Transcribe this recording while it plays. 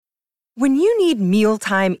When you need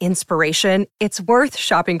mealtime inspiration, it's worth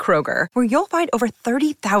shopping Kroger, where you'll find over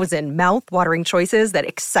 30,000 mouth-watering choices that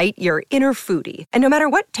excite your inner foodie. And no matter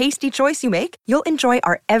what tasty choice you make, you'll enjoy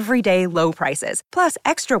our everyday low prices, plus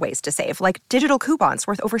extra ways to save, like digital coupons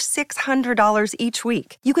worth over $600 each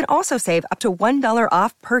week. You can also save up to $1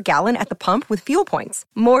 off per gallon at the pump with fuel points.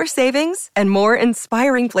 More savings and more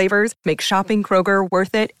inspiring flavors make shopping Kroger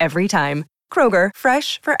worth it every time. Kroger,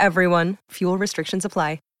 fresh for everyone. Fuel restrictions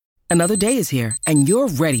apply. Another day is here, and you're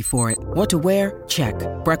ready for it. What to wear? Check.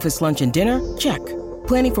 Breakfast, lunch, and dinner? Check.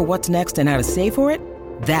 Planning for what's next and how to save for it?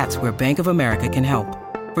 That's where Bank of America can help.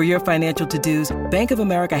 For your financial to-dos, Bank of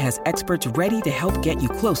America has experts ready to help get you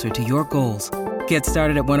closer to your goals. Get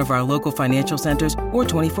started at one of our local financial centers or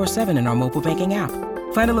 24/7 in our mobile banking app.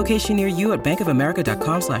 Find a location near you at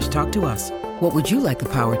bankofamerica.com/talktous. What would you like the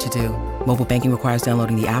power to do? Mobile banking requires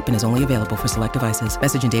downloading the app and is only available for select devices.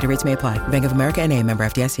 Message and data rates may apply. Bank of America N.A., member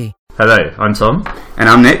FDIC. Hello, I'm Tom. And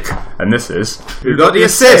I'm Nick. And this is Who Got the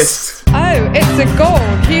Assist? Oh, it's a goal.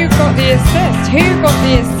 Who got the assist? Who got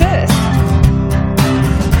the assist?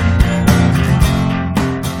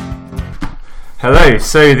 Hello,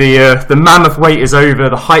 so the mammoth wait is over,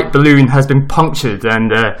 the hype balloon has been punctured,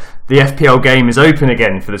 and the FPL game is open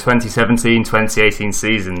again for the 2017-2018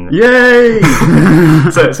 season. Yay!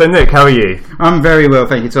 So Nick, how are you? I'm very well,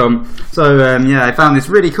 thank you, Tom. So, I found this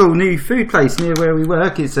really cool new food place near where we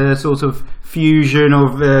work. It's a sort of fusion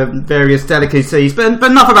of various delicacies, but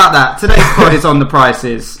enough about that. Today's pod is on the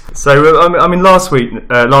prices. So, I mean, last week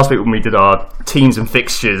when we did our teams and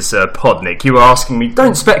fixtures pod, Nick, you were asking me,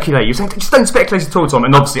 don't speculate. You were saying, just don't speculate at all, Tom.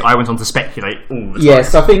 And obviously, I went on to speculate all the time.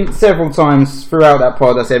 Yes, I think several times throughout that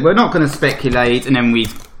pod I said, we're not going to speculate, and then we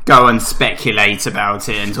go and speculate about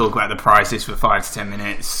it and talk about the prices for 5 to 10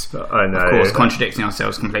 minutes. I know. Of course, contradicting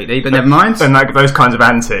ourselves completely, but never mind. And like those kinds of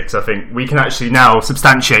antics, I think we can actually now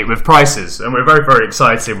substantiate with prices, and we're very, very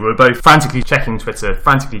excited. We were both frantically checking Twitter,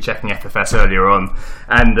 frantically checking FFS earlier on,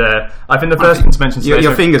 and I think the first thing to mention today...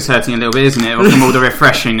 Your finger's hurting a little bit, isn't it? From all the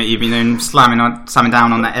refreshing that you've been doing, slamming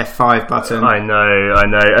down on that F5 button. I know.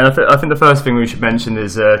 And I think the first thing we should mention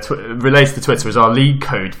is, related to Twitter, is our league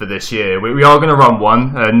code for this year. We are going to run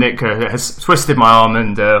one. Nick has twisted my arm,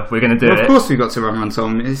 and we're going to do it. Of course we've got to run one,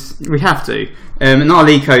 Tom. We have to. And our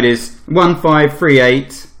league code is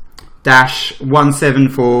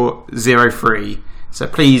 1538-17403. So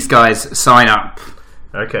please, guys, sign up.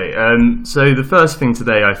 Okay, so the first thing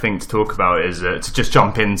today, I think, to talk about is to just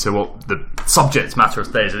jump into what the subject matter of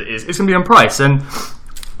today is. It's going to be on price. And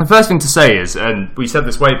the first thing to say is, and we said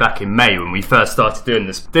this way back in May when we first started doing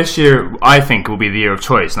this year I think will be the year of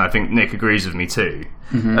choice, and I think Nick agrees with me too.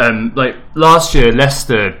 Mm-hmm. Like last year,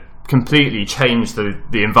 Leicester completely changed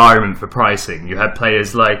the environment for pricing. You had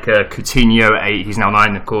players like Coutinho at 8, he's now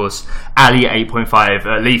 9 of course, Ali at 8.5,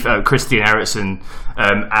 Leaf, Christian Eriksen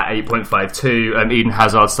at 8.52, Eden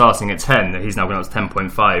Hazard starting at 10, he's now gone up to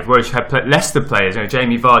 10.5, whereas you had Leicester players,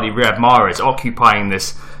 Jamie Vardy, Riyad Mahrez occupying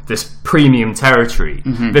this premium territory.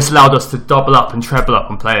 Mm-hmm. This allowed us to double up and treble up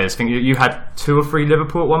on players. I think you had 2 or 3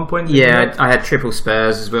 Liverpool at one point. Yeah, I had triple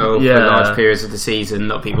Spurs as well for large periods of the season. A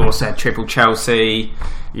lot of people also had triple Chelsea.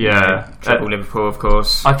 Yeah, triple Liverpool, of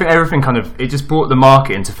course. I think everything it just brought the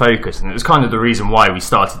market into focus, and it was kind of the reason why we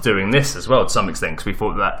started doing this as well to some extent, because we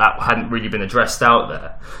thought that hadn't really been addressed out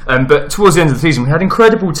there. But towards the end of the season, we had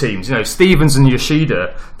incredible teams. Stevens and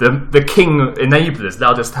Yoshida, the king enablers,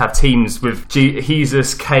 allowed us to have teams with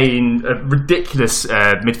Jesus, Kane, a ridiculous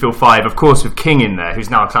midfield 5, of course, with King in there, who's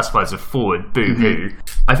now classified as a forward. Boo-hoo. Mm-hmm.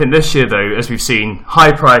 I think this year, though, as we've seen,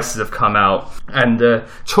 high prices have come out, and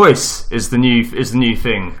choice is the new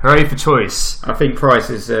thing. Hooray for choice. I think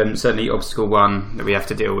price is certainly obstacle 1 that we have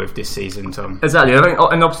to deal with this season, Tom. Exactly. I think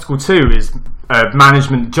an obstacle 2 is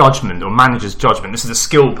management judgment, or manager's judgment. This is a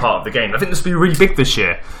skill part of the game. I think this will be really big this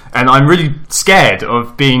year, and I'm really scared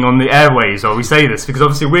of being on the airways while we say this, because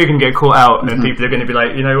obviously we're going to get caught out, and people are going to be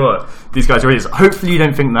like, you know what, these guys are idiots. Hopefully you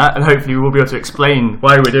don't think that, and hopefully we will be able to explain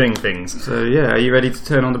why we're doing things. So are you ready to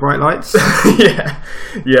turn on the bright lights? yeah.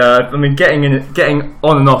 I mean, getting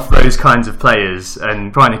on and off those kinds of players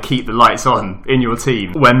and trying to keep the lights on in your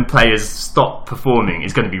team when players stop performing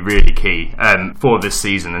is going to be really key for this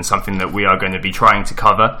season, and something that we are going to be trying to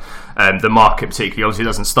cover. The market particularly obviously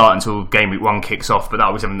doesn't start until game week 1 kicks off, but that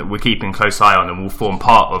will be something that we're keeping a close eye on and will form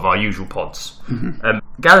part of our usual pods. Mm-hmm.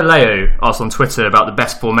 Galileo asked on Twitter about the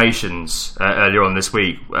best formations earlier on this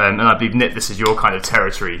week, and I believe, Nick, this is your kind of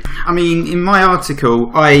territory. I mean, in my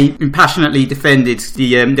article, I passionately defended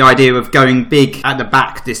the idea of going big at the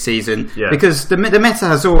back this season, because the meta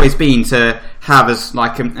has always been to have as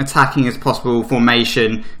like an attacking as possible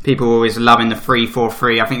formation. People are always loving the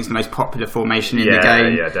 3-4-3. I think it's the most popular formation in the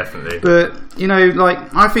game. Yeah, definitely. But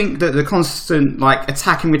I think that the constant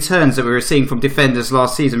attacking returns that we were seeing from defenders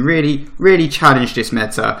last season really challenged this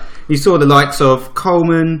meta. You saw the likes of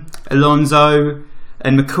Coleman, Alonso,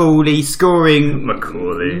 and McCauley scoring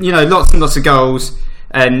lots and lots of goals,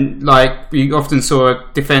 and we often saw a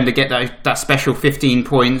defender get that special 15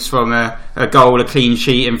 points from a goal, a clean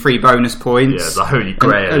sheet, and 3 bonus points. Yeah, the holy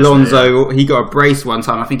grail. Alonso, he got a brace one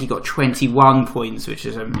time. I think he got 21 points, which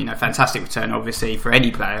is a fantastic return, obviously, for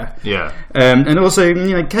any player. Yeah. And also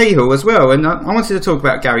Cahill as well. And I wanted to talk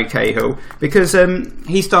about Gary Cahill because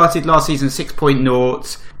he started last season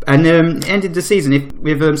 6.0 and ended the season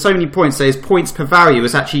with so many points. So his points per value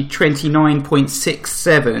was actually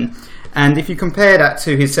 29.67. And if you compare that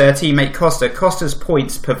to his teammate Costa's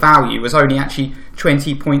points per value was only actually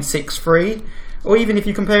 20.63. Or even if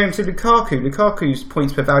you compare him to Lukaku's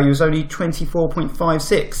points per value was only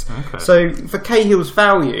 24.56. Okay. So for Cahill's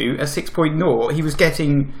value at 6.0, he was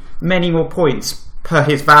getting many more points per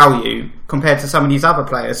his value compared to some of these other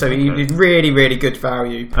players. So he was really, really good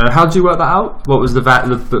value. How did you work that out? What was the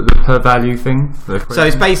per value thing? So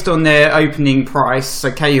it's based on their opening price.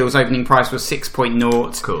 So Cahill's opening price was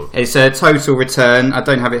 6.0. Cool. It's a total return. I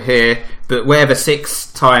don't have it here, but whatever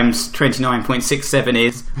 6 times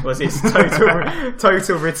 29.67 was his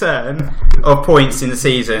total return of points in the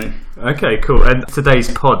season. Okay, cool. And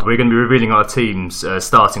today's pod, we're going to be revealing our teams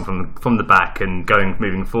starting from the back and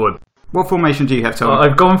moving forward. What formation do you have, Tom?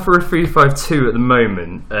 I've gone for a 3-5-2 at the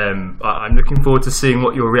moment. I'm looking forward to seeing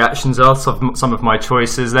what your reactions are to some of my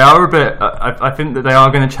choices. They are a bit... I think that they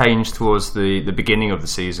are going to change towards the beginning of the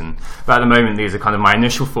season. But at the moment, these are kind of my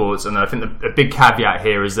initial thoughts. And I think a big caveat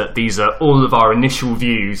here is that these are all of our initial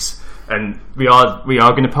views. And we are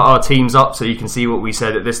going to put our teams up so you can see what we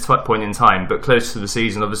said at this point in time. But close to the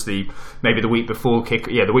season, obviously, maybe the week before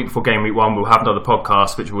the week before game week 1, we'll have another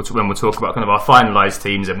podcast when we'll talk about kind of our finalised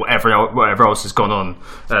teams and whatever else has gone on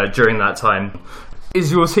during that time.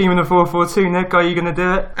 Is your team in a 4-4-2, Nick? Are you going to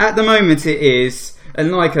do it? At the moment, it is.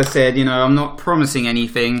 And like I said, I'm not promising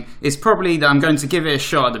anything. It's probably that I'm going to give it a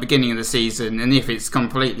shot at the beginning of the season, and if it's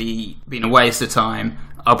completely been a waste of time,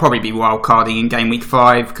 I'll probably be wildcarding in game week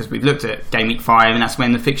 5 because we've looked at game week 5 and that's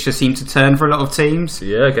when the fixtures seem to turn for a lot of teams.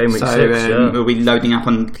 Yeah, game week 6. We'll be loading up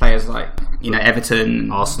on players like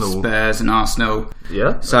Everton, Arsenal, Spurs, and Arsenal.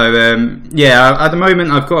 Yeah. So at the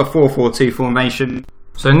moment I've got a 4-4-2 formation.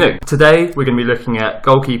 So Nick, today we're going to be looking at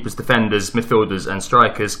goalkeepers, defenders, midfielders and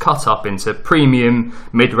strikers cut up into premium,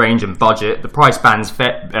 mid-range and budget. The price bands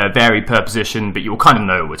vary per position, but you'll kind of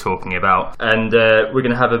know what we're talking about. And we're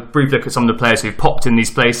going to have a brief look at some of the players who've popped in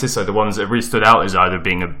these places. So the ones that have really stood out as either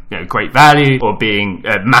being a great value or being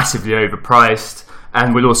massively overpriced.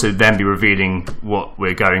 And we'll also then be revealing what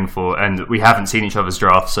we're going for. And we haven't seen each other's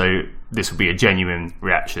drafts, so this will be a genuine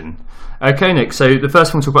reaction. Okay, Nick, so the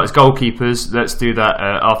first one we'll talk about is goalkeepers. Let's do that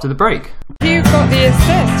after the break. Who got the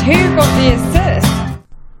assist?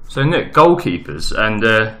 So, Nick, goalkeepers. And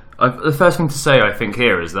the first thing to say, I think,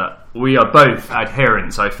 here is that we are both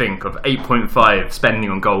adherents, I think, of 8.5 spending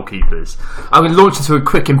on goalkeepers. I'm going to launch into a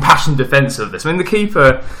quick impassioned defence of this. I mean, the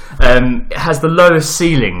keeper has the lowest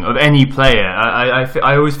ceiling of any player.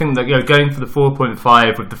 I always think that going for the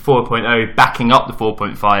 4.5 with the 4.0 backing up the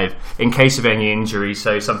 4.5 in case of any injury,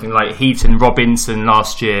 so something like Heaton, Robinson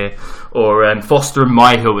last year, or Foster and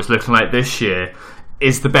Myhill was looking like this year,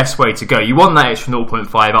 is the best way to go. You want that extra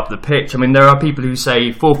 0.5 up the pitch. I mean, there are people who say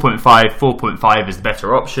 4.5 is the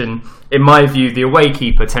better option. In my view, the away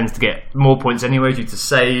keeper tends to get more points anyway due to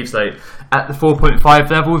saves. Like at the 4.5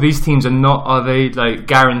 level, these teams are they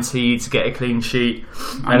guaranteed to get a clean sheet?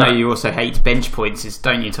 I know you also hate bench points,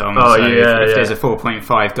 don't you, Tom? Oh, so yeah. If there's a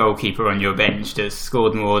 4.5 goalkeeper on your bench that's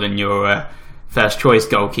scored more than your first choice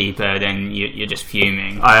goalkeeper, then you're just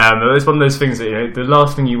fuming. I am. It's one of those things that the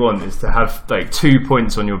last thing you want is to have 2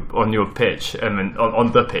 points on your pitch,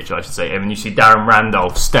 on the pitch, I should say, and then you see Darren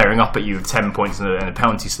Randolph staring up at you with 10 points and a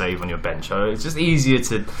penalty slave on your bench. So it's just easier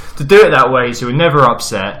to do it that way, so you're never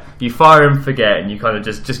upset. You fire and forget, and you kind of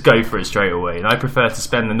just go for it straight away. And I prefer to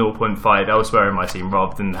spend the 0.5 elsewhere in my team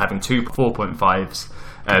rather than having two 4.5s.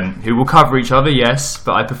 who will cover each other, yes,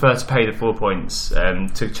 but I prefer to pay the 4 points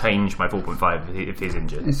to change my 4.5 if he's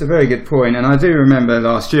injured. It's a very good point, and I do remember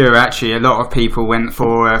last year actually a lot of people went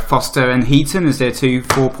for Foster and Heaton as their two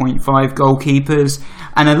 4.5 goalkeepers,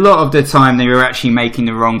 and a lot of the time they were actually making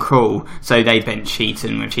the wrong call, so they bench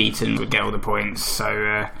Heaton, which Heaton would get all the points. So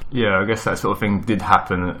yeah, I guess that sort of thing did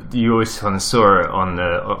happen. You always kind of saw it on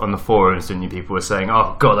the forums, didn't you? People were saying,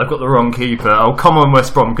 "Oh God, I've got the wrong keeper. Oh come on,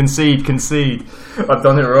 West Brom, concede. I've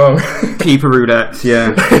done it wrong." Keeper roulette,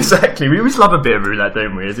 yeah. Exactly. We always love a bit of roulette,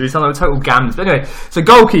 don't we? We sound like total gamblers. But anyway, so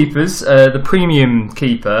goalkeepers, the premium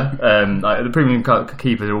keeper, the premium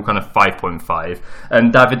keepers are all kind of 5.5.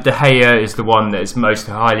 And David De Gea is the one that is most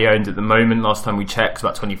highly owned at the moment. Last time we checked,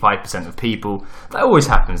 about 25% of people. That always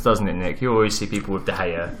happens, doesn't it, Nick? You always see people with De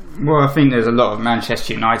Gea. Well, I think there's a lot of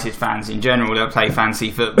Manchester United fans in general that play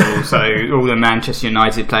fancy football, so all the Manchester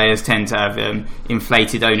United players tend to have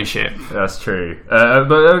inflated ownership. That's true.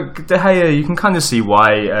 But De Gea, you can kind of see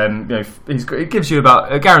why. It gives you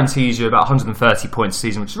guarantees you about 130 points a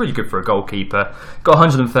season, which is really good for a goalkeeper. Got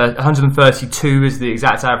 132 is the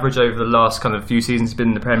exact average over the last kind of few seasons he's been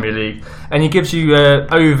in the Premier League, and he gives you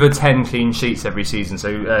over 10 clean sheets every season.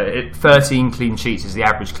 So 13 clean sheets is the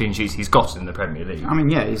average clean sheets he's got in the Premier League. I mean,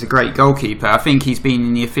 yeah, he's a great goalkeeper. I think he's been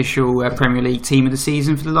in the official Premier League team of the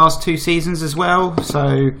season for the last 2 seasons as well.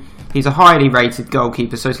 So he's a highly rated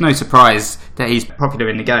goalkeeper, so it's no surprise that he's popular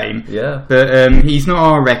in the game. Yeah. But he's not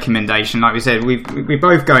our recommendation. Like we said, we're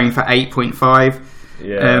both going for 8.5.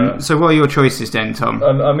 Yeah. So what are your choices then, Tom?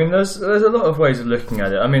 I mean, there's a lot of ways of looking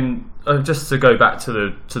at it. I mean, just to go back to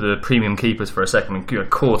the premium keepers for a second,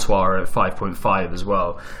 Courtois at 5.5 as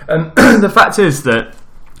well. The fact is that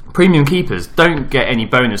premium keepers don't get any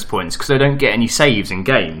bonus points because they don't get any saves in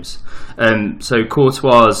games. So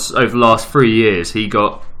Courtois, over the last 3 years, he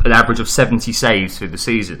got an average of 70 saves through the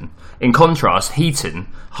season. In contrast, Heaton,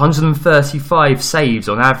 135 saves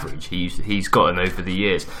on average he's gotten over the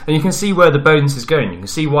years. And you can see where the bonus is going. You can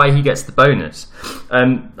see why he gets the bonus. I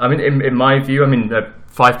mean, in my view,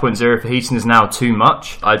 5.0 for Heaton is now too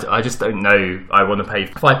much. I just don't know I want to pay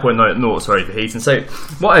 5.0 for Heaton. So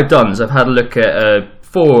what I've done is I've had a look at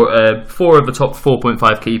four of the top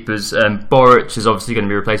 4.5 keepers. Boric is obviously going to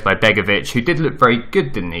be replaced by Begovic, who did look very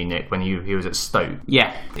good, didn't he, Nick, when he was at Stoke?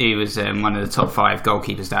 Yeah, he was one of the top 5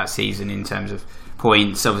 goalkeepers that season in terms of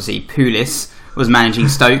points. Obviously, Pulis was managing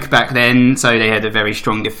Stoke back then, so they had a very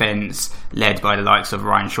strong defence led by the likes of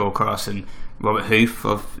Ryan Shawcross and Robert Hoof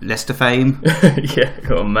of Leicester fame. Yeah,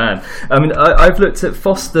 oh man. I mean, I've looked at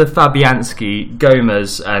Foster, Fabianski,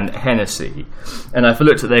 Gomez and Hennessy, and I've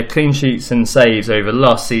looked at their clean sheets and saves over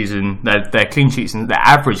last season, their clean sheets and their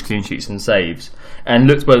average clean sheets and saves, and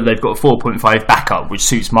looked whether they've got a 4.5 backup, which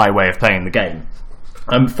suits my way of playing the game.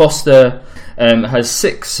 Foster has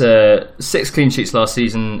six clean sheets last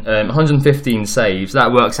season, 115 saves.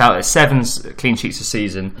 That works out at 7 clean sheets a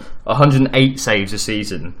season, 108 saves a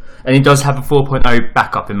season. And he does have a 4.0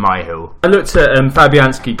 backup in My Hill. I looked at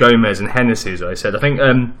Fabianski, Gomez and Hennessy, as I said. I think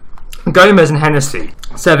Gomez and Hennessy,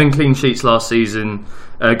 7 clean sheets last season.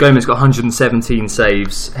 Gomez got 117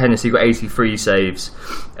 saves, Hennessy got 83 saves,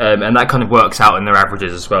 and that kind of works out in their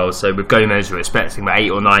averages as well. So with Gomez we're expecting about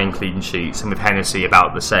 8 or 9 clean sheets, and with Hennessy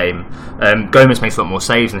about the same. Gomez makes a lot more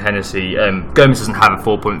saves than Hennessy. Gomez doesn't have a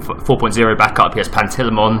 4.0 backup, he has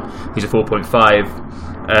Pantilimon, who's a 4.5.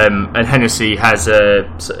 And Hennessy has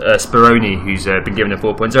Speroni, who's been given a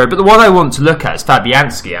 4.0. But the one I want to look at is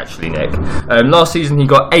Fabianski, actually, Nick. Last season he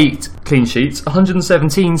got 8 clean sheets,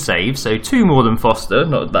 117 saves, so 2 more than Foster.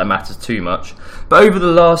 Not that that matters too much. But over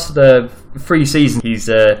the last 3 seasons, he's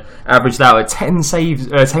averaged out at 10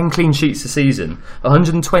 clean sheets a season,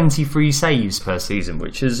 123 saves per season,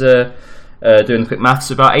 which is, doing quick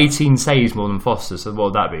maths, about 18 saves more than Foster. So what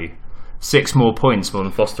would that be? 6 more points more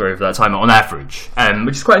than Foster over that time on average,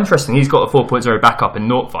 which is quite interesting. He's got a 4.0 backup in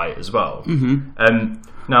Nordfight as well. Mm-hmm.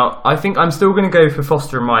 Now, I think I'm still going to go for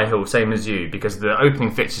Foster and My Hill, same as you, because the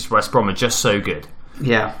opening fixtures for West Brom are just so good.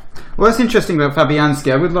 Yeah. Well, that's interesting about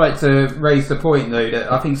Fabianski. I would like to raise the point, though,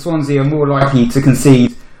 that I think Swansea are more likely to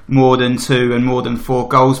concede more than 2 and more than 4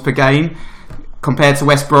 goals per game compared to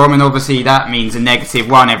West Brom, and obviously that means a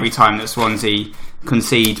 -1 every time that Swansea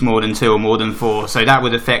concede more than 2 or more than 4, so that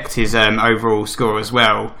would affect his overall score as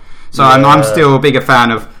well. So yeah. I'm still a bigger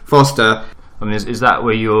fan of Foster. I mean, is that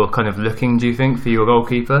where you're kind of looking, do you think, for your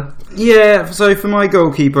goalkeeper? Yeah, so for my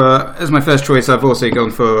goalkeeper, as my first choice, I've also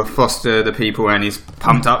gone for Foster the People and his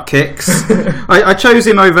pumped up kicks. I chose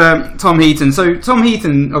him over Tom Heaton. So Tom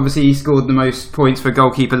Heaton, obviously, he scored the most points for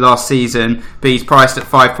goalkeeper last season, but he's priced at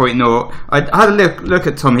 5.0. I had a look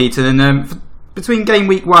at Tom Heaton, and between game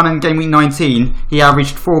week 1 and game week 19, he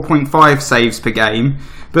averaged 4.5 saves per game.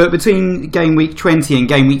 But between game week 20 and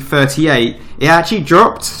game week 38, it actually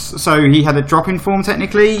dropped. So he had a drop in form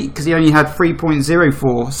technically, because he only had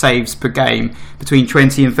 3.04 saves per game between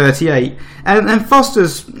 20 and 38. And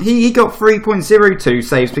Foster's, he got 3.02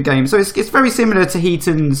 saves per game. So it's very similar to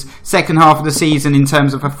Heaton's second half of the season in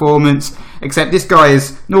terms of performance, except this guy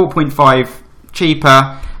is 0.5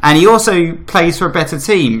 cheaper. And he also plays for a better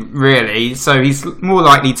team, really, so he's more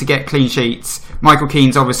likely to get clean sheets. Michael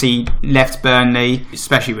Keane's obviously left Burnley,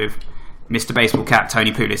 especially with Mr. Baseball Cap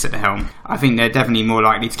Tony Pulis at the helm. I think they're definitely more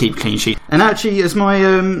likely to keep clean sheets. And actually, as my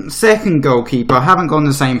second goalkeeper, I haven't gone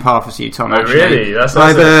the same path as you, Tom. Oh, really? That's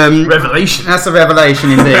a revelation. That's a revelation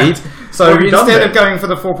indeed. So instead of going for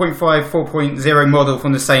the 4.5, 4.0 model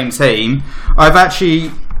from the same team, I've actually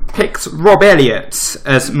picked Rob Elliott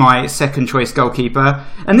as my second choice goalkeeper,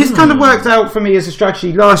 and this kind of worked out for me as a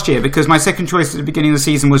strategy last year, because my second choice at the beginning of the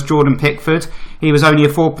season was Jordan Pickford. He was only a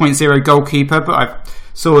 4.0 goalkeeper, but I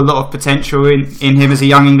saw a lot of potential in him as a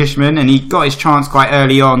young Englishman, and he got his chance quite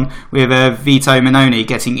early on with Vito Minoni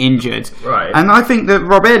getting injured. Right. And I think that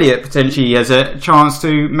Rob Elliott potentially has a chance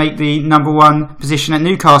to make the number one position at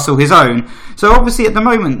Newcastle his own. So obviously at the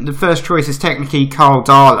moment the first choice is technically Carl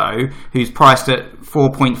Darlow, who's priced at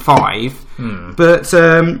 4.5, but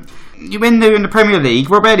when they were in the Premier League,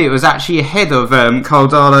 Rob Elliott was actually ahead of Carl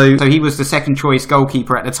Darlow, so he was the second choice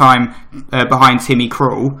goalkeeper at the time, behind Timmy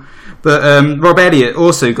Krul. But Rob Elliott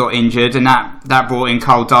also got injured, and that brought in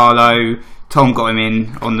Carl Darlow. Tom got him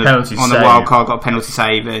in on the wild card, got a penalty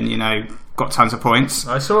save, and got tons of points.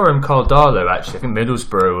 I saw him, Carl Darlow, actually. I think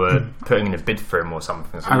Middlesbrough were putting in a bid for him or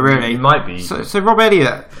something. So really? He might be. So Rob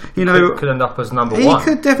Elliott, could end up as number one. He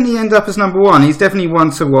could definitely end up as number one. He's definitely one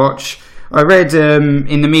to watch. I read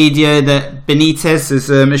in the media that Benitez has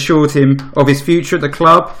assured him of his future at the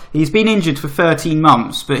club. He's been injured for 13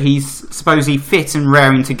 months, but he's supposedly fit and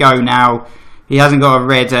raring to go now. He hasn't got a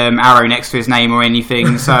red arrow next to his name or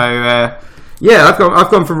anything, so... Yeah,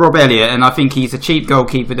 I've gone for Rob Elliott, and I think he's a cheap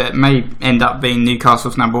goalkeeper that may end up being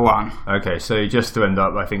Newcastle's number one. Okay, so just to end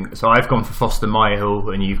up, I think... So I've gone for Foster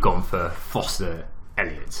Myhill, and you've gone for Foster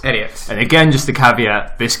Elliott. And again, just a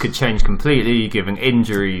caveat, this could change completely, given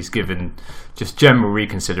injuries, given just general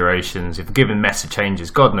reconsiderations, if given Messi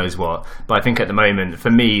changes, God knows what. But I think at the moment,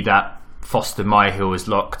 for me, that Foster Myhill is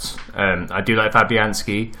locked. I do like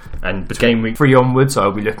Fabianski, and between week 3 onwards,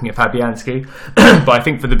 I'll be looking at Fabianski. But I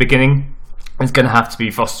think for the beginning, it's going to have to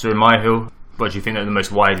be Foster and Myhill. What do you think are the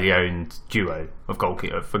most widely owned duo of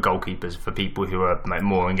goalkeepers for people who are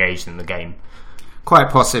more engaged in the game? Quite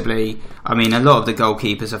possibly. I mean, a lot of the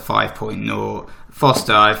goalkeepers are 5.0.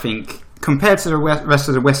 Foster, I think, compared to the rest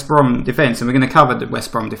of the West Brom defence, and we're going to cover the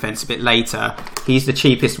West Brom defence a bit later, he's the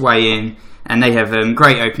cheapest way in, and they have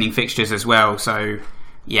great opening fixtures as well. So,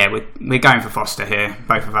 yeah, we're going for Foster here.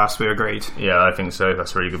 Both of us, we're agreed. Yeah, I think so.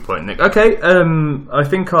 That's a really good point, Nick. Okay, I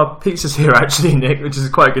think our pizza's here actually, Nick, which is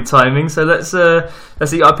quite good timing. So let's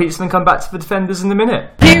eat our pizza and come back to the defenders in a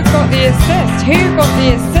minute. Who got the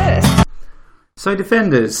assist? So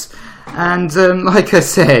defenders, and like I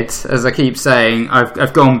said, as I keep saying,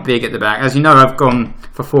 I've gone big at the back. As you know, I've gone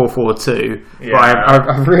for 4-4-2. Yeah. But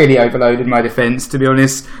I've really overloaded my defence, to be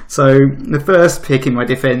honest. So the first pick in my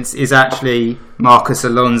defence is actually Marcos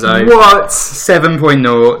Alonso. What?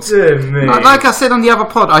 7.0. Dear me. Like I said on the other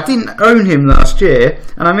pod, I didn't own him last year,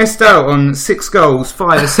 and I missed out on 6 goals,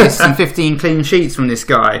 5 assists, and 15 clean sheets from this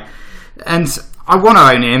guy. And I want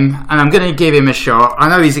to own him, and I'm going to give him a shot. I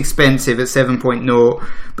know he's expensive at 7.0,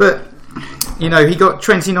 but he got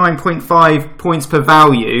 29.5 points per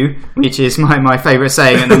value, which is my favourite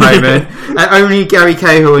saying at the moment. Only Gary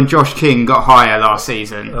Cahill and Josh King got higher last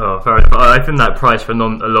season. Oh, fair enough. I think that price for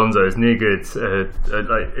Alonso is near good.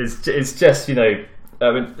 It's just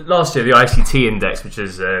last year the ICT index, which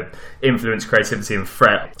is influence, creativity, and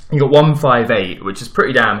threat, you got 158, which is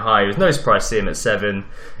pretty damn high. It was no surprise to see him at 7.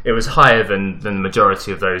 It was higher than the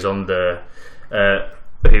majority of those on the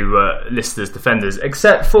who were listed as defenders,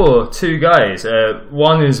 except for 2 guys.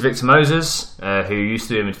 One is Victor Moses, who used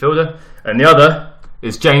to be a midfielder, and the other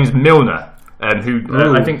is James Milner, who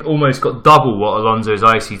I think almost got double what Alonso's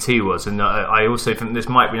ICT was. And I also think this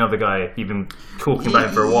might be another guy you've been talking about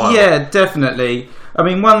him for a while. Yeah, definitely. I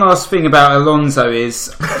mean, one last thing about Alonso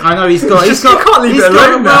is, I know he's got... You can't leave it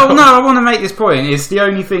alone now. Well, no, I want to make this point. It's the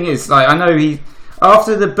only thing is, I know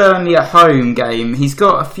after the Burnley at home game, he's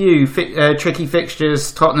got a few tricky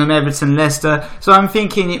fixtures, Tottenham, Everton, Leicester. So I'm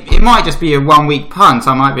thinking it might just be a 1 week punt.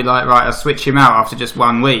 I might be like, right, I'll switch him out after just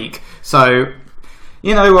 1 week. So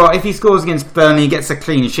you know what, if he scores against Burnley, gets a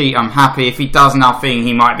clean sheet, I'm happy. If he does nothing,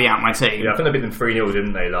 he might be out my team. Yeah, I think they beat them 3-0,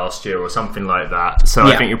 didn't they, last year or something like that? So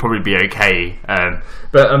Yeah. I think you'll probably be okay.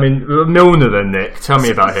 But I mean, Milner then, Nick, tell me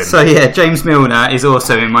about him. So yeah, James Milner is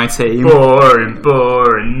also in my team. Boring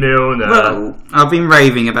Milner. Well, I've been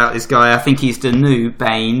raving about this guy. I think he's the new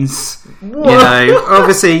Baines. You know,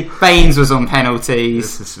 obviously Baines was on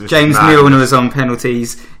penalties. This is James madness. Milner was on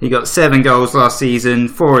penalties. He got 7 goals last season,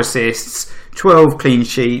 4 assists, 12 clean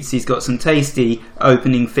sheets. He's got some tasty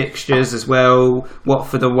opening fixtures as well.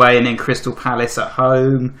 Watford away and then Crystal Palace at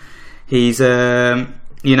home. He's,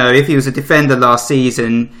 you know, if he was a defender last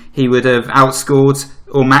season, he would have outscored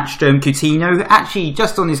or matched Coutinho. Actually,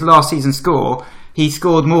 just on his last season score, he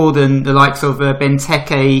scored more than the likes of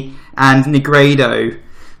Benteke and Negredo.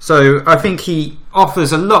 So I think he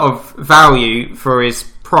offers a lot of value for his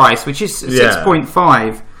price, which is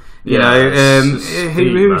 6.5. You Yeah, know, it's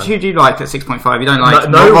who do you like at 6.5? You don't like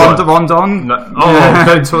No one. Rondon? No. Oh,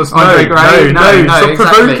 don't talk to Andre Gray? no, stop exactly.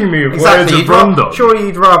 provoking me with words of Rondon. Surely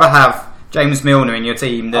you'd rather have James Milner in your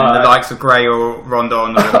team than the likes of Gray or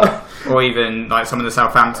Rondon or even like some of the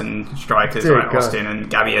Southampton strikers Dear like God. Austin and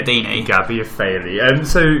Gabbiadini. Gabbiadini.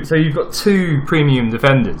 So you've got 2 premium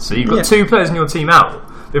defenders. So you've got Yeah. 2 players in your team out.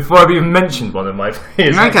 Before I've even mentioned one of my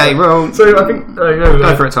players. Okay, well, So I think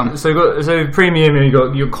go for it, Tom. So premium, and you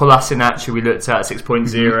got your Kolasinac, who we looked at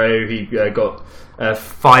 6.0. He got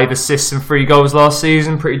 5 assists and 3 goals last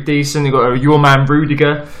season, pretty decent. You got your man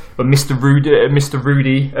Rudiger, or Mr.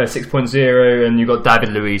 Rudy 6.0, and you got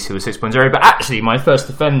David Luiz, who was 6.0. But actually, my first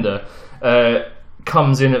defender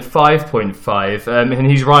comes in at 5.5, and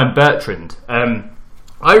he's Ryan Bertrand.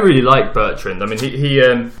 I really like Bertrand. I mean, he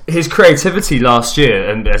his creativity last year,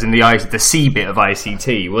 and as in the C bit of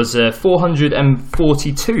ICT, was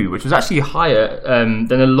 442, which was actually higher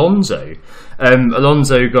than Alonso.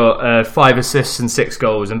 Alonso got 5 assists and 6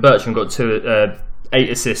 goals, and Bertrand got 8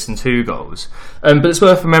 assists and 2 goals. But it's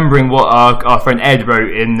worth remembering what our friend Ed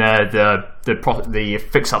wrote in the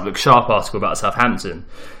Fix Up Look Sharp article about Southampton.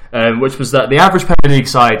 Which was that the average Premier League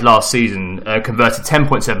side last season converted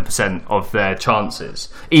 10.7% of their chances.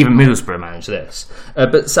 Even Middlesbrough managed this.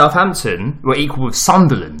 But Southampton were equal with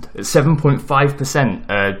Sunderland at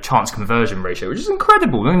 7.5% chance conversion ratio, which is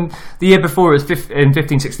incredible. I mean, the year before, it was in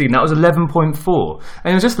 15-16, that was 11.4.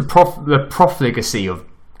 And it was just the profligacy of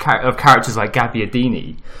characters like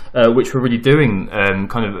Gabbiadini, which were really doing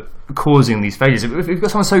kind of causing these failures. If you've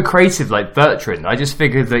got someone so creative like Bertrand, I just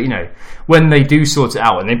figured that, you know, when they do sort it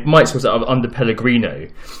out, and they might sort it out under Pellegrino,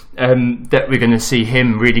 that we're going to see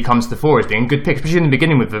him really come to the fore as being a good pick, especially in the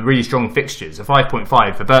beginning with the really strong fixtures. A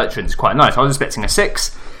 5.5 for Bertrand is quite nice. I was expecting a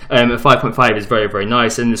 6. At 5.5 is very, very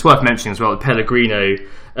nice, and it's worth mentioning as well that Pellegrino,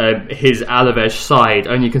 his Alaves side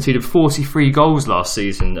only conceded 43 goals last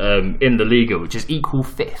season in the Liga, which is equal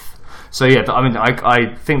 5th. So yeah, I mean,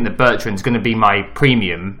 I think that Bertrand's going to be my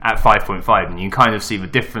premium at 5.5, and you can kind of see the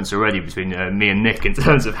difference already between me and Nick in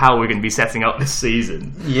terms of how we're going to be setting up this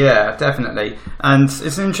season. Yeah, definitely. And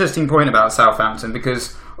it's an interesting point about Southampton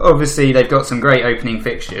because obviously they've got some great opening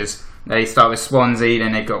fixtures. They start with Swansea,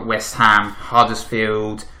 then they've got West Ham,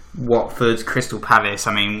 Huddersfield, Watford, Crystal Palace.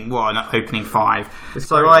 I mean, what an opening 5.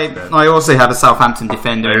 So I also have a Southampton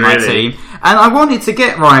defender in my team, and I wanted to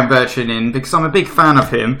get Ryan Bertrand in because I'm a big fan of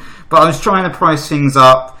him, but I was trying to price things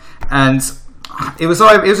up, and it was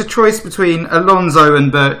a choice between Alonso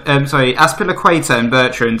and Azpilicueta and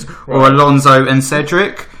Bertrand, or Alonso and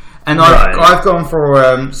Cedric. And I've gone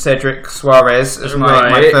for Cedric Suarez as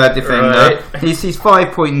my third defender. Right. He's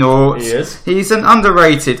 5.0. He is. He's an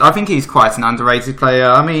underrated. I think he's quite an underrated player.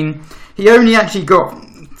 I mean, he only actually got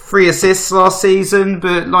 3 assists last season,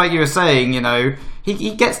 but like you were saying, you know,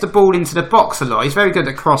 he gets the ball into the box a lot. He's very good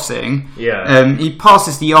at crossing. Yeah. He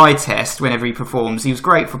passes the eye test whenever he performs. He was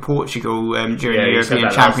great for Portugal during the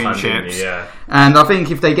European Championships. And I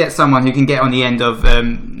think if they get someone who can get on the end of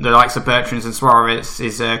the likes of Bertrand's and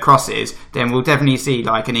Suarez's crosses, then we'll definitely see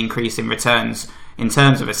like an increase in returns in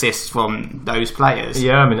terms of assists from those players.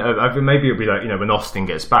 Yeah, I mean, maybe it'll be like, you know, when Austin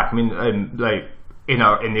gets back. I mean, like in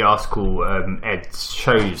the article, Ed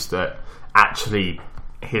shows that actually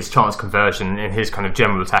his chance conversion and his kind of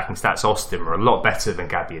general attacking stats, Austin, are a lot better than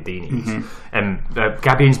Gabbiadini's. And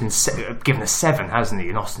Gabbiadini's been given a 7, hasn't he?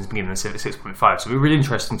 And Austin's been given a 6.5. So it'll be really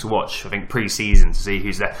interesting to watch, I think, pre-season to see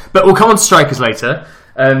who's there. But we'll come on to strikers later.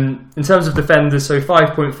 In terms of defenders, so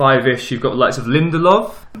 5.5-ish, you've got the likes of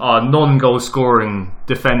Lindelof, our non-goal scoring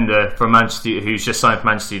defender from Manchester, who's just signed for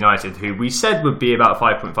Manchester United, who we said would be about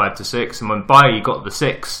 5.5 to 6, and when Bailly got the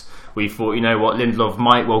 6, we thought, you know what, Lindelof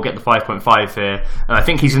might well get the 5.5 here, and I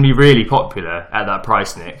think he's going to be really popular at that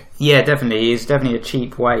price, Nick. Yeah, definitely. He's definitely a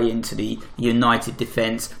cheap way into the United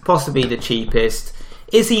defence, possibly the cheapest.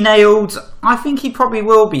 Is he nailed? I think he probably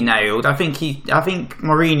will be nailed. I think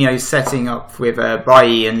Mourinho's setting up with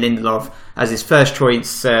Bailly and Lindelof as his first choice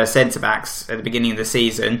centre-backs at the beginning of the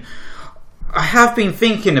season. I have been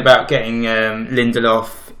thinking about getting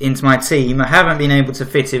Lindelof into my team. I haven't been able to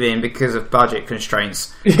fit him in because of budget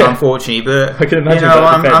constraints, unfortunately. But I can imagine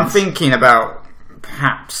I'm thinking about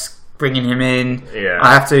perhaps bringing him in. Yeah.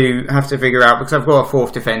 I have to figure out, because I've got a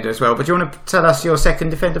fourth defender as well. But do you want to tell us your second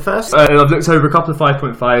defender first? I've looked over a couple of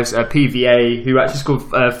 5.5s. PVA, who actually scored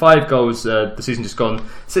 5 goals the season just gone,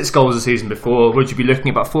 6 goals the season before. Would you be looking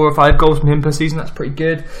at about 4 or 5 goals from him per season? That's pretty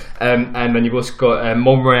good. And then you've also got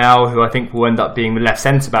Monreal, who I think will end up being the left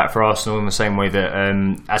centre back for Arsenal in the same way that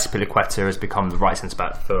Azpilicueta has become the right centre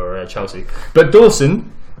back for Chelsea. But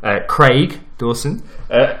Dawson, Craig Dawson,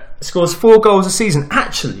 scores 4 goals a season.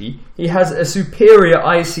 Actually, he has a superior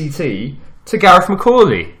ICT to Gareth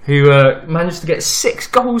McCauley, who managed to get 6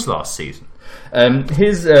 goals last season.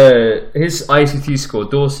 His ICT score,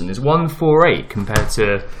 Dawson, is 148 compared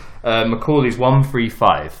to Macaulay's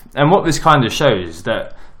 135. And what this kind of shows is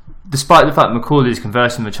that despite the fact McCauley is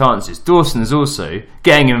converting the chances, Dawson is also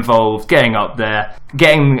getting involved, getting up there,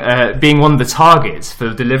 being one of the targets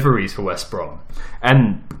for deliveries for West Brom.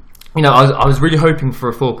 And you know, I was really hoping for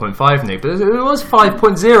a 4.5, Nick, but it was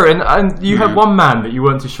 5.0, and you had one man that you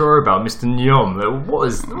weren't too sure about, Mr. Nyom.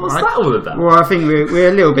 What's that all about? Well, I think we're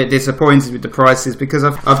a little bit disappointed with the prices, because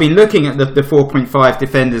I've been looking at the 4.5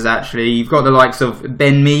 defenders, actually. You've got the likes of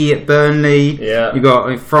Ben Mee at Burnley. Yeah. You've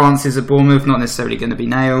got Francis at Bournemouth, not necessarily going to be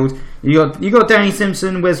nailed. You got Danny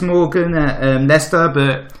Simpson, Wes Morgan at Leicester,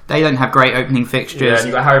 but they don't have great opening fixtures. Yeah, and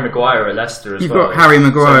you've got Harry Maguire at Leicester as You've well. You've got Harry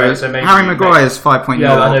Maguire. So maybe, Harry Maguire's 5.0.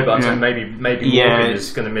 Yeah, I know, but I'm saying maybe Morgan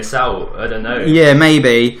is going to miss out. I don't know. Yeah,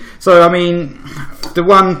 maybe. So, I mean, the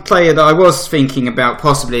one player that I was thinking about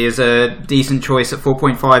possibly as a decent choice at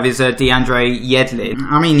 4.5 is DeAndre Yedlin.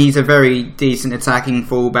 I mean, he's a very decent attacking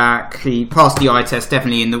fullback. He passed the eye test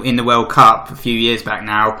definitely in the World Cup a few years back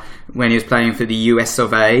now when he was playing for the US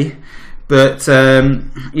of A. But,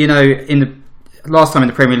 you know, in the last time in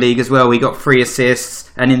the Premier League as well, he got 3 assists,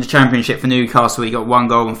 and in the Championship for Newcastle, he got 1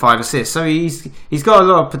 goal and 5 assists. So he's got a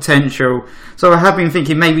lot of potential. So I have been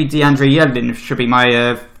thinking maybe DeAndre Yedlin should be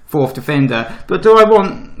my fourth defender. But do I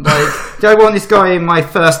want this guy in my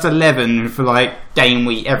first 11 for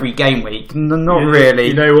every game week? Not really.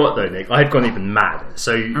 You know what though, Nick? I've gone even mad.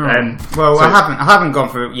 So I haven't gone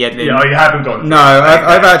for Yedlin. Yeah, you haven't gone. No,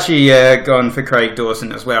 I've actually gone for Craig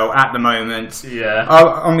Dawson as well at the moment. Yeah.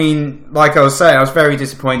 I mean, like I was saying, I was very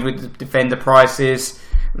disappointed with the defender prices.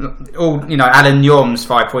 Alan Nyom's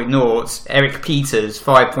 5.0, Eric Peters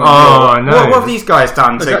 5.0. Oh no! What have these guys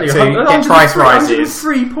done to get price rises?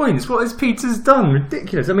 3 points. What has Peters done?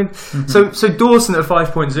 Ridiculous. I mean, so Dawson at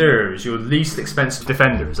 5.0 is your least expensive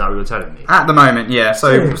defender. Is that what you're telling me? At the moment, yeah.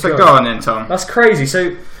 So go on then, Tom. That's crazy.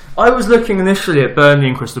 So I was looking initially at Burnley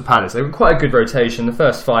and Crystal Palace. They were quite a good rotation. The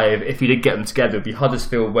first 5, if you did get them together, would be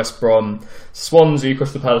Huddersfield, West Brom, Swansea,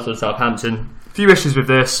 Crystal Palace, and Southampton. A few issues with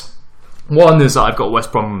this. 1 is that I've got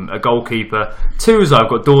West Brom a goalkeeper. 2 is that I've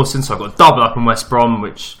got Dawson, so I've got double up in West Brom,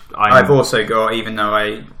 which I've also got, even though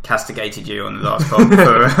I castigated you on the last pod for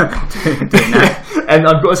doing that. And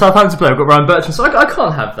I've got a Southampton player, I've got Ryan Bertrand, so I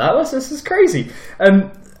can't have that. This is crazy.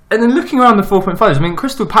 And then looking around the 4.5s, I mean,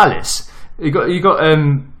 Crystal Palace, you got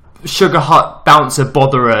Sugar Hut bouncer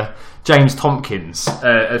botherer James Tompkins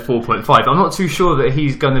at 4.5. I'm not too sure that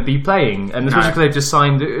he's going to be playing, and especially because they've just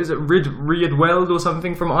signed, is it Riedweld or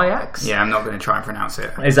something from Ajax? Yeah, I'm not going to try and pronounce it.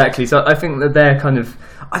 Exactly. So I think that they're kind of,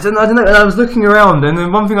 I don't know. And I was looking around, and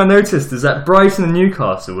then one thing I noticed is that Brighton and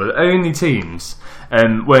Newcastle are the only teams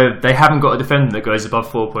where they haven't got a defender that goes above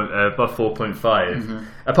 4.5. Mm-hmm.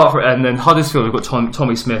 Apart from, and then Huddersfield have got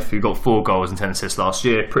Tommy Smith, who got 4 goals and 10 assists last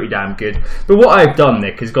year, pretty damn good. But what I've done,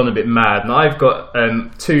 Nick, has gone a bit mad, and I've got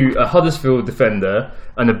a Huddersfield defender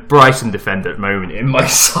and a Brighton defender at the moment in my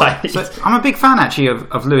side. So I'm a big fan actually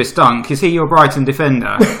of Lewis Dunk. Is he your Brighton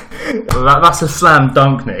defender? Well, that's a slam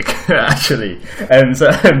dunk, Nick, actually. And so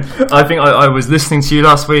I think I was listening to you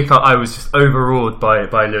last week. I was just overawed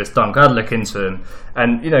by Lewis Dunk. I had a look into him.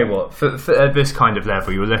 And you know what? For at this kind of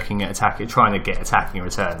level, you're looking at trying to get attacking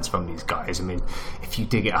returns from these guys. I mean, if you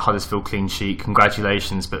did get a Huddersfield clean sheet,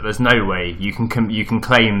 congratulations. But there's no way you can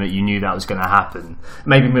claim that you knew that was going to happen.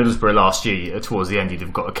 Maybe Middlesbrough last year, towards the end, you'd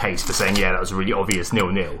have got a case for saying, yeah, that was a really obvious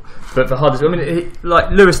 0-0. But for Huddersfield, I mean,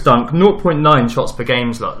 like Lewis Dunk, 0.9 shots per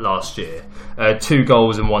game last year. 2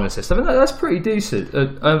 goals and 1 assist. I mean, that's pretty decent.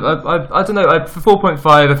 I don't know. For 4.5,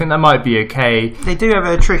 I think that might be okay. They do have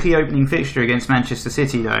a tricky opening fixture against Manchester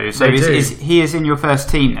City, though. So he is in your first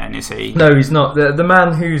team then, is he? No, he's not. The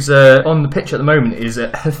man who's on the pitch at the moment is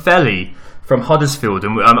Hefeli from Huddersfield,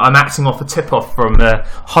 and I'm acting off a tip-off from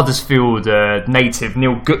Huddersfield native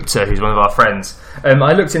Neil Gupta, who's one of our friends.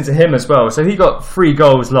 I looked into him as well. So he got 3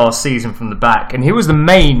 goals last season from the back, and he was the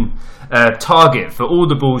main target for all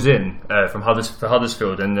the balls in for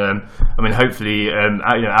Huddersfield, and I mean, hopefully,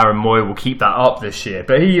 Aaron Moy will keep that up this year.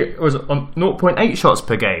 But he was on 0.8 shots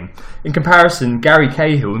per game. In comparison, Gary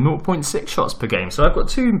Cahill 0.6 shots per game. So I've got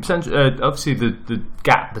 2%. Obviously, the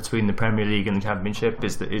gap between the Premier League and the Championship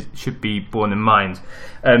is that it should be borne in mind.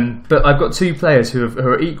 But I've got 2 players who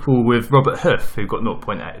are equal with Robert Huth, who got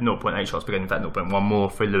 0.8 shots per game. In fact, 0.1 more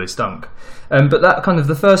for Lewis Dunk. But that kind of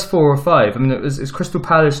the first 4 or 5. I mean, it's Crystal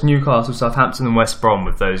Palace, Newcastle, Southampton and West Brom,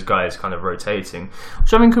 with those guys kind of rotating,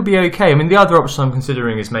 which I think could be okay. I mean, the other option I'm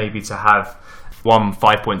considering is maybe to have 1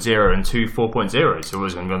 5.0 and 2 4.0, so I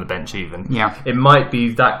was going to be on the bench even. Yeah, it might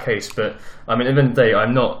be that case, but I mean, at the end of the day,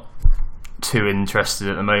 I'm not too interested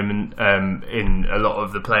at the moment in a lot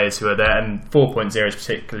of the players who are there, and 4.0s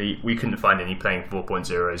particularly, we couldn't find any playing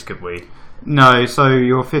 4.0s, could we? No, so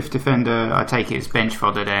your 5th defender, I take it, is bench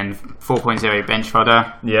fodder then, 4.0 bench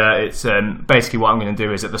fodder. Yeah, it's basically what I'm going to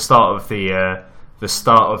do is at the start of near the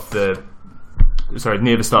start of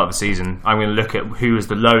the season, I'm going to look at who is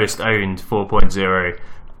the lowest owned 4.0,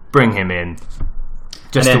 bring him in,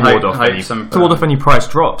 just to ward off any price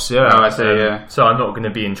drops. Yeah, I see. Yeah. So I'm not going to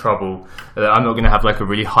be in trouble. I'm not going to have like a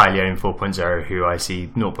really highly owned 4.0 who I see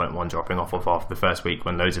 0.1 dropping off of after the first week,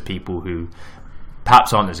 when loads of people who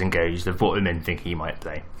perhaps aren't as engaged have brought him in thinking he might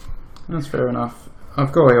play. That's fair enough.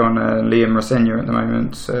 I've got it on Liam Rosenior at the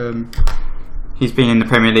moment. He's been in the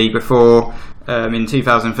Premier League before. In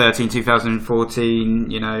 2013, 2014,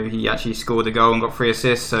 he actually scored a goal and got 3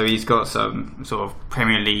 assists, so he's got some sort of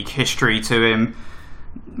Premier League history to him.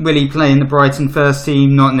 Will he play in the Brighton first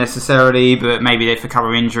team? Not necessarily, but maybe if a couple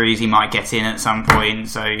of injuries he might get in at some point.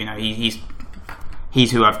 So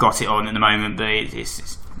he's who I've got it on at the moment, but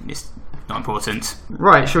it's not important.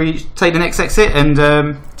 Right, shall we take the next exit and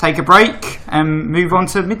take a break and move on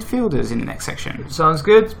to midfielders in the next section? Sounds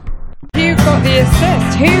good. Who got the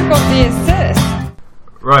assist? Who got the assist?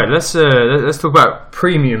 Right, let's talk about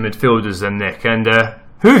premium midfielders then, Nick. And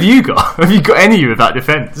who have you got? Have you got any with that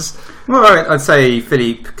defence? Well, I'd say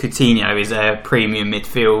Philippe Coutinho is a premium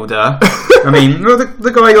midfielder. I mean,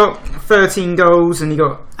 the guy got 13 goals and he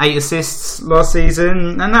got 8 assists last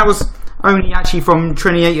season, and that was only actually from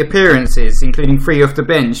 28 appearances, including 3 off the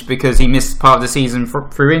bench, because he missed part of the season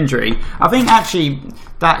through injury. I think actually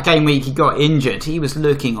that game week he got injured, he was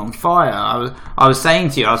looking on fire. I was saying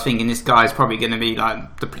to you, I was thinking this guy's probably going to be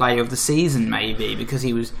like the player of the season maybe, because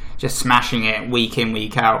he was just smashing it week in,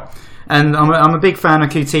 week out. And I'm a big fan of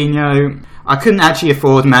Coutinho. I couldn't actually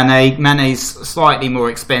afford Mane. Mane's slightly more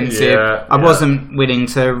expensive. I wasn't willing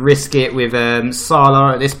to risk it with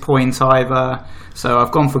Salah at this point either. So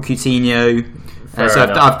I've gone for Coutinho. So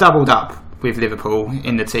I've doubled up with Liverpool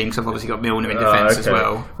in the team, because I've obviously got Milner in defence as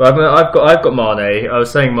well. Well, I've got Mane. I was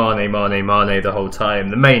saying Mane the whole time.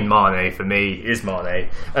 The main Mane for me is Mane.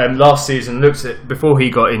 Last season, looked at before he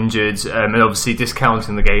got injured, and obviously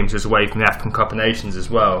discounting the games as away from the African Cup of Nations as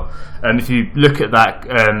well. If you look at that,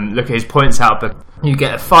 look at his points output, you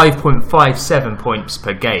get a 5.57 points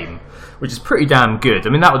per game, which is pretty damn good. I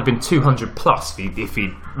mean, that would have been 200 plus if he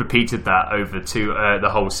repeated that over the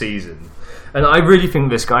whole season. And I really think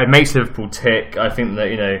this guy makes Liverpool tick. I think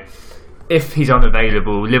that, if he's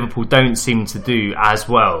unavailable, Liverpool don't seem to do as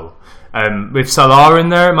well. With Salah in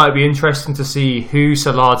there, it might be interesting to see who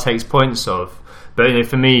Salah takes points of. But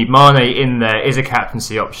for me, Mane in there is a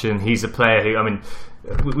captaincy option. He's a player who, I mean,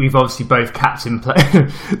 we've obviously both captain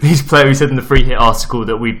these players. We said in the free hit article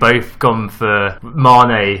that we've both gone for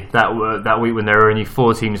Mane that week when there were only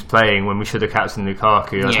 4 teams playing, when we should have captained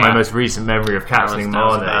Lukaku. That's my most recent memory of captaining Mane. That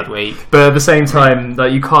was a bad week. But at the same time,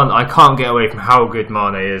 I can't get away from how good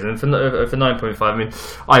Mane is. And for 9.5, I mean,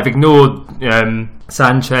 I've ignored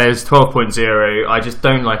Sanchez 12.0. I just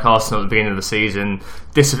don't like Arsenal at the beginning of the season.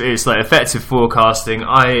 This is like effective forecasting.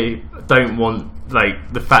 I don't want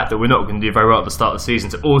the fact that we're not going to do very well at the start of the season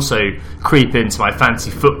to also creep into my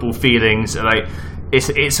fantasy football feelings.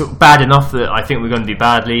 it's bad enough that I think we're going to do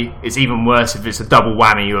badly. It's even worse if it's a double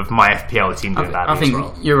whammy of my FPL team doing badly. I think as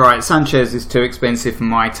well. You're right. Sanchez is too expensive for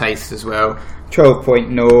my taste as well.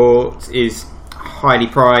 12.0 is highly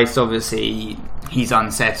priced. Obviously, he's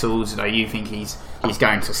unsettled. So you think he's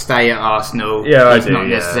going to stay at Arsenal. Yeah, he's not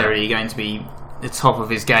necessarily going to be the top of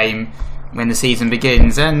his game when the season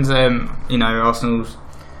begins. And Arsenal's.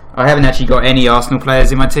 I haven't actually got any Arsenal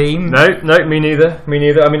players in my team. No, me neither. I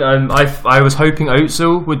mean, I was hoping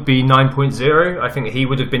Özil would be 9.0. I think he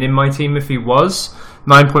would have been in my team if he was.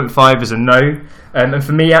 9.5 is a no. And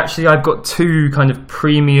for me, actually, I've got two kind of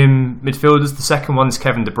premium midfielders. The second one's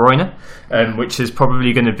Kevin De Bruyne, which is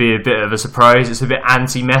probably going to be a bit of a surprise. It's a bit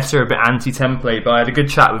anti-meta, a bit anti-template. But I had a good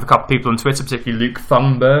chat with a couple of people on Twitter, particularly Luke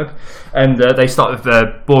Thunberg, and they start with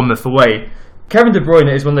Bournemouth away. Kevin De Bruyne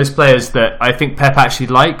is one of those players that I think Pep actually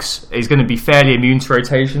likes. He's going to be fairly immune to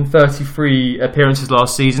rotation. 33 appearances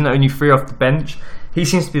last season, only 3 off the bench. He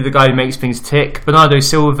seems to be the guy who makes things tick. Bernardo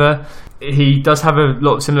Silva, he does have a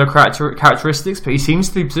lot of similar characteristics, but he seems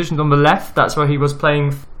to be positioned on the left. That's where he was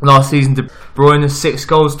playing last season. De Bruyne, 6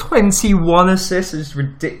 goals, 21 assists. It's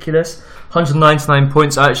ridiculous. 199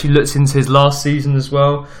 points. I actually looked into his last season as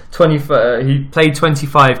well. He played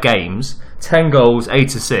 25 games. 10 goals,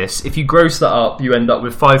 8 assists. If you gross that up, you end up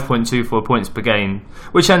with 5.24 points per game,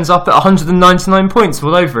 which ends up at 199 points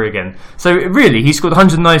all over again. So really, he scored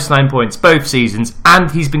 199 points both seasons, and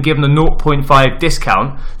he's been given a 0.5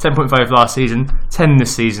 discount, 10.5 last season, 10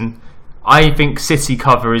 this season. I think City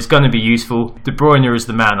cover is going to be useful. De Bruyne is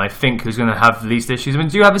the man, I think, who's going to have the least issues. I mean,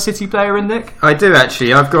 do you have a City player in, Nick? I do,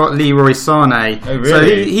 actually. I've got Leroy Sané. Oh,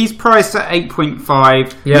 really? So he's priced at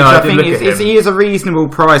 8.5, yeah, which I think he is a reasonable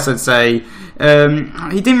price, I'd say.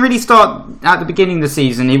 He didn't really start at the beginning of the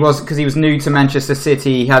season. Because he was new to Manchester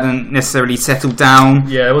City. He hadn't necessarily settled down.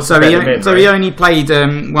 Yeah, it was so he only played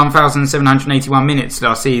 1,781 minutes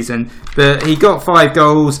last season. But he got 5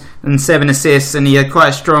 goals and 7 assists, and he had quite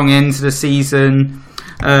a strong end to the season.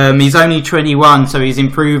 He's only 21, so he's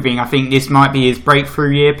improving. I think this might be his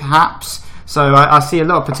breakthrough year, perhaps. So I see a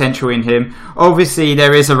lot of potential in him. Obviously,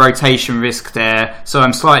 there is a rotation risk there, so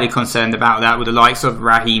I'm slightly concerned about that with the likes of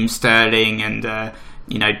Raheem Sterling and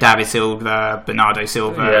David Silva, Bernardo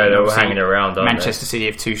Silva. Yeah, they were hanging around. Manchester City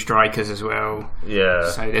have 2 strikers as well. Yeah.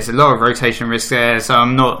 So there's a lot of rotation risk there. So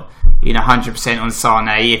I'm not 100% on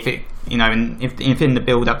Sané. If in the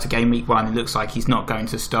build up to game week 1 it looks like he's not going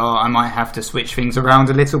to start, I might have to switch things around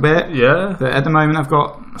a little bit. Yeah. But at the moment, I've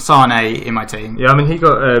got Sané in my team. Yeah, I mean, he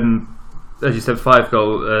got. As you said, 5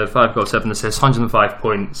 goals, 7 assists, 105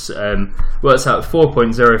 points. Works out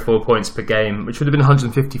 4.04 points per game, which would have been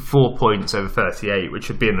 154 points over 38, which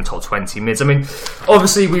would be in the top 20 mids. I mean,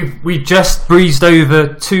 obviously we just breezed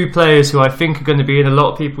over 2 players who I think are going to be in a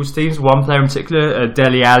lot of people's teams. One player in particular,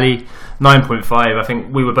 Dele Alli, 9.5. I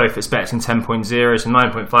think we were both expecting 10.0, so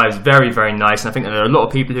 9.5 is very, very nice. And I think there are a lot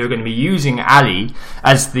of people who are going to be using Ali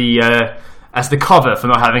as the cover for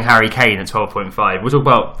not having Harry Kane at 12.5. We'll talk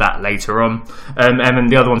about that later on. And then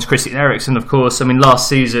the other one's Christian Eriksen, of course. I mean, last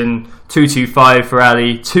season, 225 for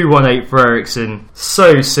Ali, 218 for Eriksen.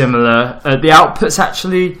 So similar. The outputs,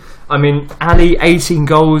 actually, I mean, Ali, 18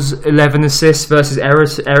 goals, 11 assists versus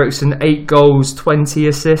Eriksen, 8 goals, 20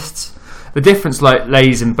 assists. The difference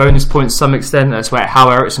lays in bonus points to some extent. That's how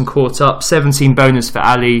Eriksen caught up. 17 bonus for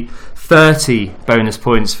Ali, 30 bonus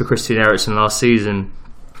points for Christian Eriksen last season.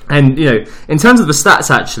 And, in terms of the stats,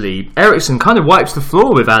 actually, Eriksen kind of wipes the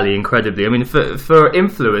floor with Ali, incredibly. I mean, for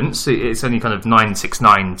influence, it's only kind of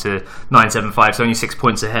 969 to 975, so only 6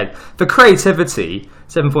 points ahead. For creativity,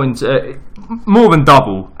 7 points, more than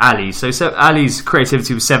double Ali. So Ali's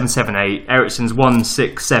creativity was 778, Eriksen's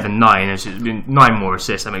 1679, which has been 9 more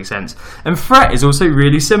assists, that makes sense. And threat is also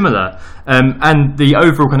really similar. And the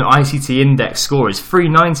overall kind of ICT index score is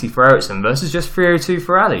 390 for Eriksen versus just 302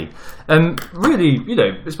 for Ali. Really,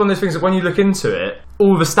 it's one of those things that when you look into it,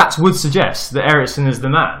 all the stats would suggest that Eriksen is the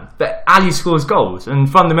man. But Ali scores goals, and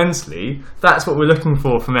fundamentally, that's what we're looking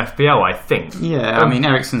for from FPL, I think. Yeah, I mean,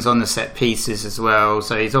 Eriksen's on the set pieces as well,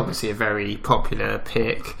 so he's obviously a very popular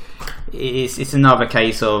pick. It's another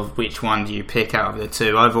case of which one do you pick out of the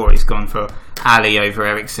 2. I've always gone for Ali over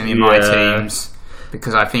Eriksen in my teams,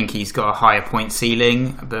 because I think he's got a higher point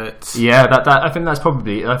ceiling. But yeah, I think that's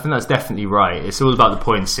definitely right. It's all about the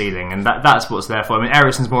point ceiling, and that's what's there for. I mean,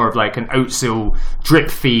 Eriksen's more of like an Özil drip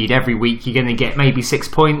feed. Every week you're going to get maybe 6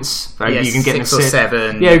 points. Right? Yes, you can get 6 or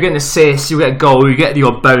 7. Yeah, you get an assist, you get a goal, you get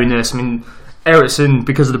your bonus. I mean, Eriksen,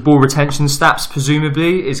 because of the ball retention stats,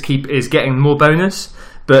 presumably is getting more bonus.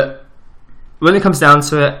 But when it comes down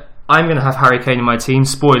to it, I'm going to have Harry Kane in my team.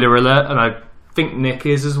 Spoiler alert, and I think Nick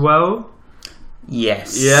is as well.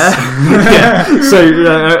 Yes. Yeah. So,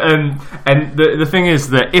 and the thing is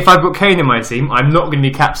that if I've got Kane in my team, I'm not going to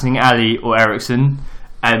be captaining Ali or Eriksen,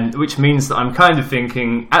 and which means that I'm kind of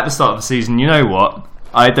thinking at the start of the season, you know what?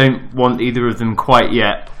 I don't want either of them quite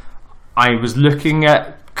yet. I was looking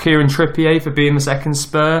at Kieran Trippier for being the second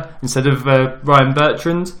spur instead of Ryan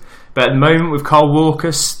Bertrand, but at the moment with Kyle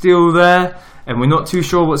Walker still there, and we're not too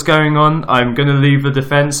sure what's going on, I'm going to leave the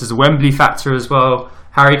defence as a Wembley factor as well.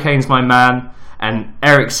 Harry Kane's my man. And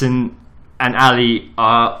Eriksen and Ali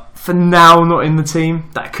are, for now, not in the team.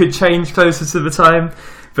 That could change closer to the time.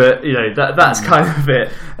 But, you know, that's kind of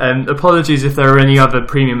it. Apologies if there are any other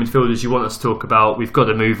premium midfielders you want us to talk about. We've got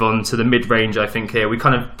to move on to the mid-range, I think, here. We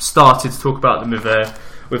kind of started to talk about them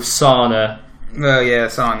with Sana. Well, yeah,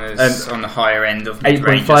 Sana's on the higher end of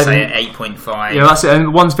mid-range, 8.5. I'd say at 8.5. Yeah, that's it.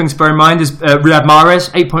 And one thing to bear in mind is Riyad Mahrez,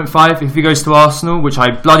 8.5. If he goes to Arsenal, which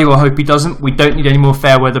I bloody well hope he doesn't, we don't need any more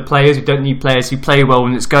fair weather players. We don't need players who play well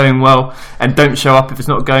when it's going well and don't show up if it's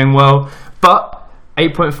not going well. But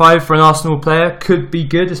 8.5 for an Arsenal player could be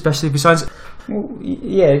good, especially if he signs. Well,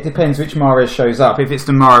 yeah, it depends which Mahrez shows up. If it's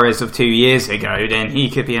the Mahrez of 2 years ago, then he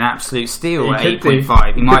could be an absolute steal at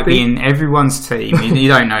 8.5. He might be in everyone's team. You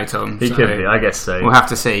don't know, Tom. He could be, I guess so. We'll have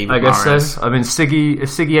to see. I guess Mahrez. So. I mean, Siggy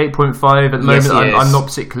 8.5 at the moment. I'm not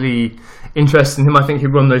particularly interested in him. I think he's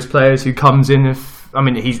one of those players who comes in if. I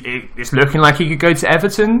mean, it's looking like he could go to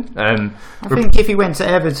Everton. I think if he went to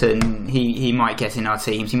Everton, he might get in our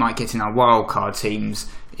teams. He might get in our wildcard teams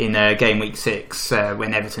in game week 6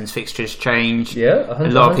 when Everton's fixtures change. Yeah, a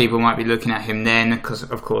lot of people might be looking at him then because,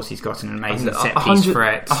 of course, he's got an amazing set-piece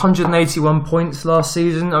threat. 181 points last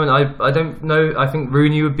season. I mean, I don't know. I think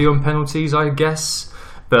Rooney would be on penalties, I guess.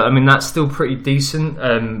 But, I mean, that's still pretty decent.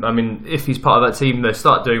 I mean, if he's part of that team, they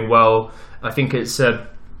start doing well. I think it's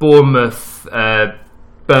Bournemouth,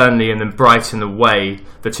 Burnley and then Brighton away,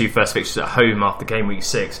 the 2 first fixtures at home after game week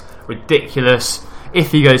 6. Ridiculous.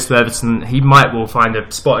 If he goes to Everton, he might well find a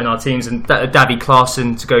spot in our teams. And Davy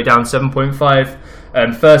Klaassen to go down 7.5.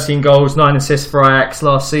 13 goals, 9 assists for Ajax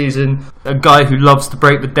last season. A guy who loves to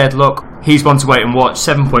break the deadlock. He's one to wait and watch,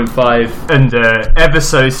 7.5. And ever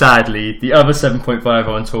so sadly, the other 7.5 I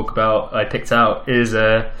want to talk about, I picked out, is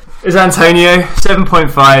Antonio,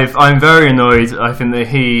 7.5. I'm very annoyed. I think that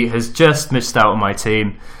he has just missed out on my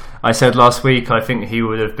team. I said last week I think he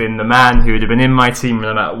would have been the man who would have been in my team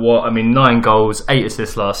no matter what. I mean, 9 goals, 8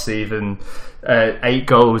 assists last season, 8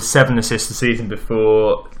 goals, 7 assists the season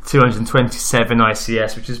before, 227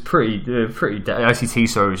 ICS, which is ICT,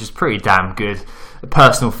 sorry, which is pretty damn good. A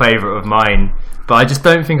personal favourite of mine. But I just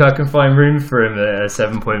don't think I can find room for him at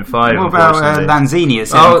 7.5. What about Lanzini at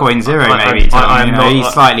 7.0 maybe?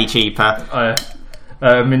 He's slightly cheaper.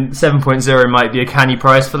 I mean, 7.0 might be a canny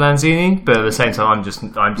price for Lanzini, but at the same time, I'm just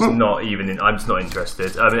not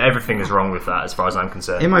interested. I mean, everything is wrong with that as far as I'm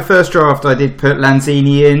concerned. In my first draft, I did put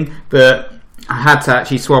Lanzini in, but I had to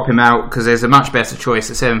actually swap him out because there's a much better choice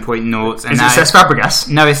at 7.0. Is it Cesc Fabregas?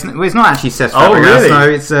 No, it's not actually Cesc Fabregas. Really? No,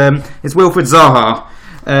 it's Wilfried Zaha.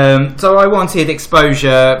 So I wanted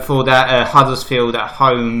exposure for that Huddersfield at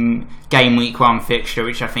home game week 1 fixture,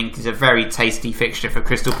 which I think is a very tasty fixture for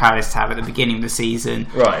Crystal Palace to have at the beginning of the season.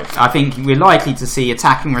 Right. I think we're likely to see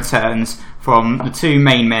attacking returns from the 2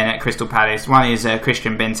 main men at Crystal Palace. One is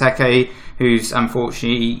Christian Benteke, who's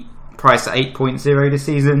unfortunately priced at 8.0 this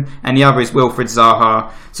season, and the other is Wilfried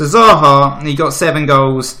Zaha. So Zaha, he got 7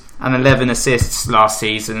 goals and 11 assists last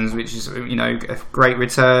season, which is, you know, a great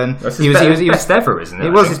return. That's his best ever, isn't it?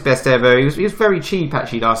 It was his best ever. He was very cheap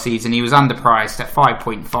actually last season. He was underpriced at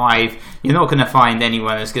 5.5. You're not going to find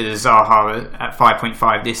anyone as good as Zaha at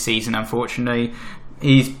 5.5 this season, unfortunately.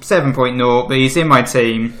 He's 7.0, but he's in my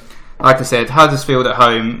team. Like I said, Huddersfield at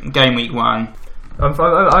home, game week 1.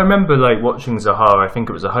 I remember watching Zaha. I think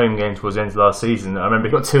it was a home game towards the end of last season. I remember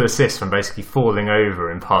he got 2 assists from basically falling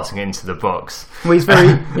over and passing it into the box. Well, he's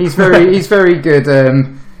very good.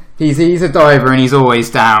 He's a diver and he's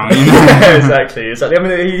always down. You know? Yeah, exactly. I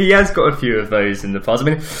mean, he has got a few of those in the past. I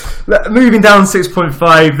mean, moving down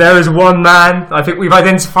 6.5, there is one man. I think we've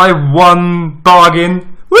identified one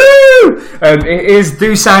bargain. Woo! It is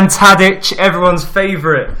Dusan Tadic, everyone's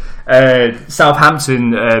favourite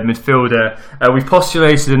Southampton midfielder. We've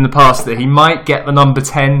postulated in the past that he might get the number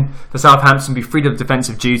 10 for Southampton, be freed of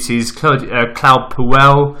defensive duties. Claude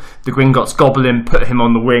Puel, the Gringotts Goblin, put him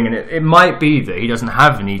on the wing, and it might be that he doesn't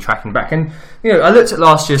have any tracking back. And you know, I looked at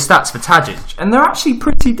last year's stats for Tadic, and they're actually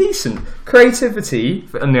pretty decent. Creativity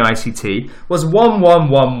on the ICT was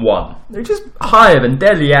 1.111, which is higher than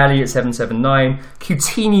Dele Alli at 7.79,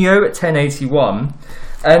 Coutinho at 10.81,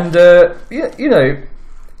 and you know.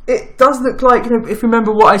 it does look like, if you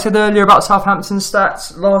remember what I said earlier about Southampton's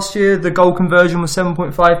stats last year, the goal conversion was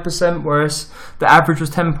 7.5%, whereas the average was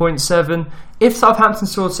 10.7%. If Southampton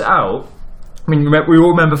sorts it out, I mean, we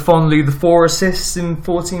all remember fondly the 4 assists in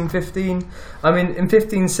 14-15. I mean, in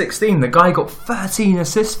 15-16, the guy got 13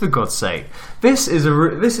 assists, for God's sake. This is a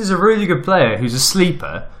really good player who's a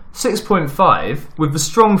sleeper. 6.5 with the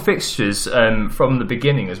strong fixtures from the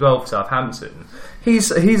beginning as well for Southampton.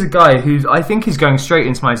 He's a guy who I think he's going straight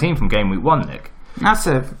into my team from game week 1, Nick. That's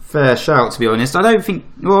a fair shout, to be honest. I don't think...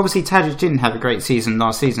 Well, obviously, Tadic didn't have a great season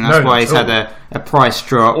last season. That's why he's had a price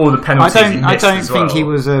drop. All the penalties I don't think he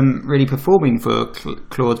was really performing for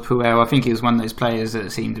Claude Puel. I think he was one of those players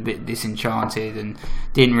that seemed a bit disenchanted and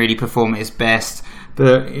didn't really perform at his best.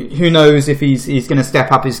 But who knows if he's going to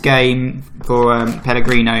step up his game for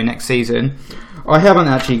Pellegrino next season. I haven't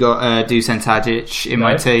actually got Dusan Tadic in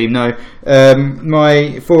my team, no.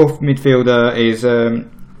 My fourth midfielder is...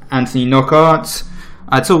 Anthony Knockaert.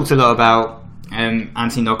 I talked a lot about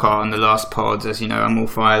Anthony Knockaert on the last pod. As you know, I'm all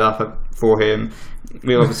fired up for him.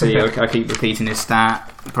 We obviously, I keep repeating his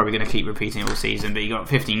stat. I'm probably going to keep repeating it all season. But he got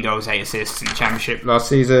 15 goals, 8 assists in the Championship last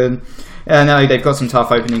season. Now they've got some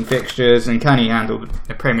tough opening fixtures, and can he handle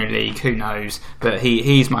the Premier League? Who knows? But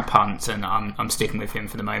he's my punt, and I'm sticking with him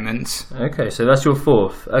for the moment. Okay, so that's your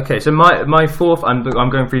fourth. Okay, so my fourth, I'm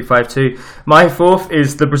going 3-5-2. My fourth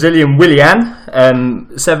is the Brazilian Willian,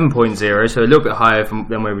 7.0, so a little bit higher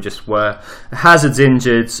than where we just were. Hazard's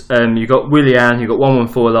injured. You got Willian, who got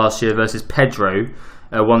 114 last year versus Pedro.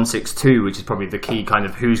 162, which is probably the key kind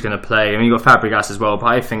of who's going to play. I mean, you've got Fabregas as well, but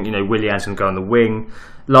I think Willian's going to go on the wing.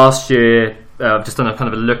 Last year, I've just done a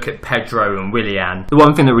kind of a look at Pedro and Willian. The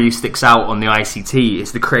one thing that really sticks out on the ICT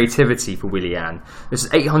is the creativity for Willian. This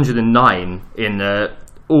is 809 in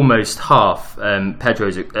almost half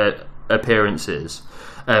Pedro's appearances.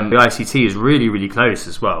 The ICT is really, really close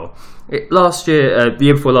as well. The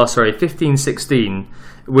year before last, 15-16,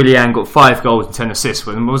 Willian got 5 goals and 10 assists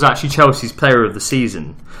and was actually Chelsea's player of the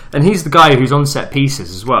season. And he's the guy who's on set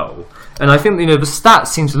pieces as well. And I think the stats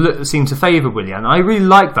seem to favour Willian. I really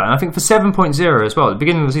like that. And I think for 7.0 as well, at the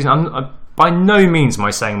beginning of the season, by no means am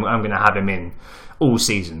I saying I'm going to have him in all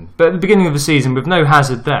season. But at the beginning of the season, with no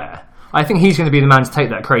Hazard there, I think he's going to be the man to take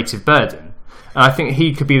that creative burden. And I think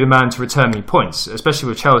he could be the man to return me points, especially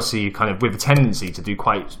with Chelsea kind of with a tendency to do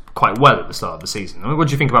quite well at the start of the season. I mean, what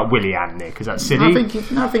do you think about Willian, Nick? Is that silly?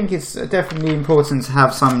 I think it's definitely important to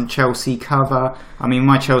have some Chelsea cover. I mean,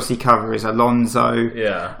 my Chelsea cover is Alonso.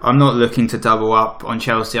 Yeah. I'm not looking to double up on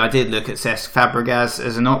Chelsea. I did look at Cesc Fabregas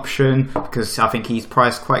as an option because I think he's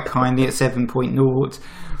priced quite kindly at 7.0.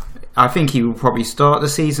 I think he will probably start the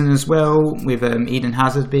season as well with Eden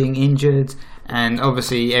Hazard being injured. And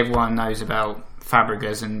obviously everyone knows about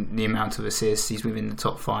Fabregas and the amount of assists. He's within the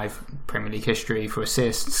top 5 Premier League history for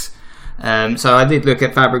assists. So I did look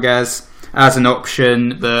at Fabregas as an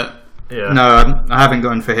option, but no, I haven't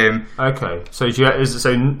gone for him. Okay, so I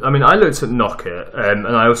looked at Knockaert, and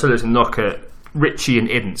I also looked at Knockaert, Ritchie and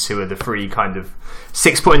Ince, who are the 3 kind of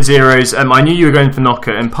 6.0s. I knew you were going for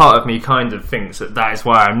Knockaert, and part of me kind of thinks that is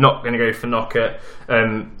why I'm not going to go for Knockaert.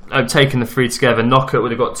 I've taken the 3 together. Knockaert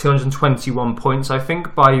would have got 221 points, I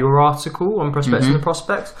think, by your article on Prospects and the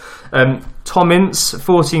Prospects. Tom Ince,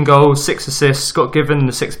 14 goals, 6 assists, got given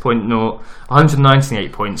the 6.0,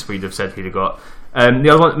 198 points we'd have said he'd have got. The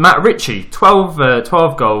other one, Matt Ritchie, 12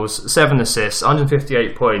 goals, 7 assists,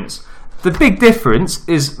 158 points. The big difference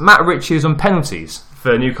is Matt Ritchie is on penalties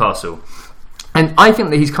for Newcastle. And I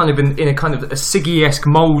think that he's kind of in a kind of a Siggy-esque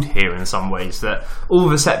mould here in some ways, that all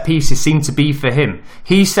the set pieces seem to be for him.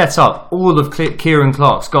 He set up all of Kieran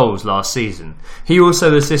Clark's goals last season. He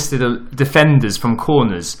also assisted defenders from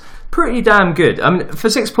corners. Pretty damn good. I mean, for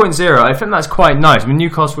 6.0, I think that's quite nice. I mean,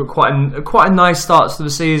 Newcastle were quite a nice start to the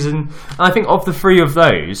season. And I think of the 3 of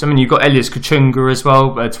those, I mean, you've got Elias Kachunga as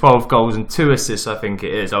well, 12 goals and 2 assists, I think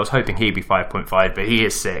it is. I was hoping he'd be 5.5, but he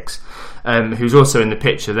is 6. Who's also in the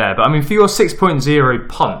picture there. But I mean, for your 6.0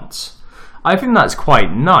 punt, I think that's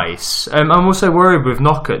quite nice. I'm also worried with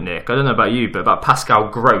Knockaert, Nick. I don't know about you, but about Pascal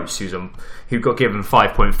Gross, who got given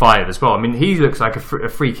 5.5 as well. I mean, he looks like a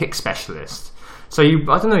free kick specialist. So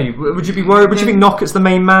I don't know. Would you be worried? Would you think Knockaert's the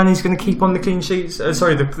main man? He's going to keep on the clean sheets.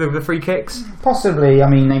 The free kicks. Possibly. I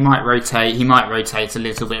mean, they might rotate. He might rotate a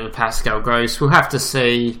little bit with Pascal Gross. We'll have to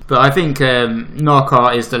see. But I think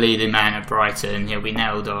Knockaert is the leading man at Brighton. He'll be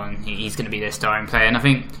nailed on. He's going to be their starring player. And I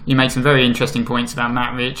think you made some very interesting points about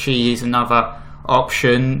Matt Ritchie. He's another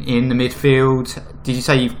option in the midfield. Did you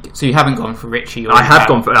say you haven't gone for Ritchie? I have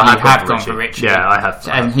gone for Ritchie. Yeah, I have.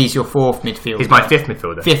 And he's your 4th midfielder. He's my 5th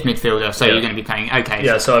midfielder. 5th midfielder. So you're going to be playing. Okay.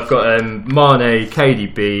 Yeah. So I've got Mane,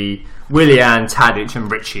 KDB, Willian, Tadic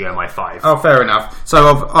and Richie are my 5. Oh, fair enough. So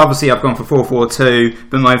obviously I've gone for 4-4-2,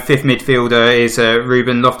 but my 5th midfielder is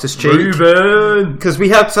Ruben Loftus-Cheek. Ruben! Because we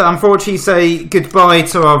have to unfortunately say goodbye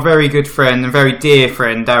to our very good friend and very dear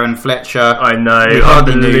friend Darren Fletcher. I know,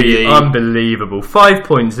 unbelievable.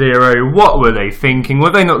 5.0, what were they thinking?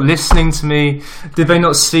 Were they not listening to me? Did they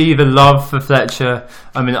not see the love for Fletcher?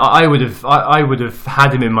 I mean, I would have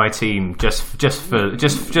had him in my team just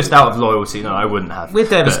out of loyalty. No, I wouldn't have. We're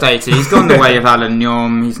devastated. He's gone the way of Alan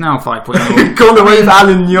Nyom. He's now 5.0. Gone the way of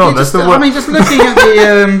Alan Nyom. That's the one. I mean, just looking at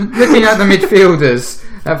the midfielders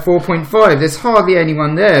at 4.5, there's hardly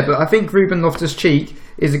anyone there. But I think Ruben Loftus-Cheek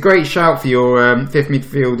is a great shout for your 5th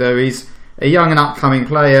midfielder. He's a young and upcoming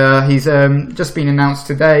player. He's just been announced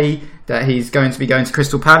today that he's going to be going to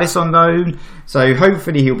Crystal Palace on loan, so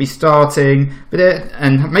hopefully he'll be starting.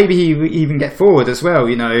 And maybe he will even get forward as well.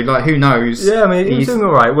 You know, like who knows? Yeah, I mean, he was doing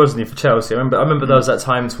all right, wasn't he, for Chelsea? I remember there was that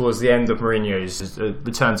time towards the end of Mourinho's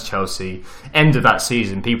return to Chelsea, end of that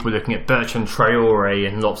season. People were looking at Bertrand Traore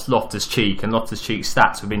and Loftus-Cheek, and Loftus-Cheek's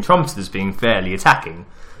stats were being trumpeted as being fairly attacking.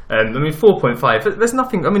 I mean, 4.5. There's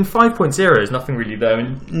nothing. I mean, 5.0 is nothing really there. I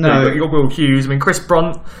mean, no. You've got Will Hughes. I mean, Chris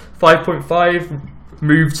Brunt, 5.5,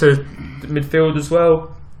 moved to midfield as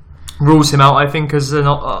well. Rules him out, I think, as an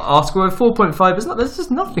article. 4.5. There's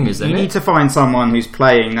just nothing, is there? You need to find someone who's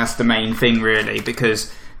playing. That's the main thing, really,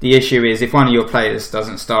 because the issue is if one of your players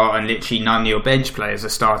doesn't start and literally none of your bench players are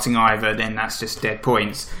starting either, then that's just dead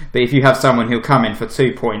points. But if you have someone who'll come in for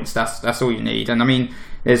 2 points, that's all you need. And I mean,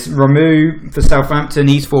 there's Ramu for Southampton.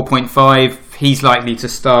 He's 4.5. He's likely to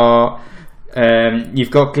start.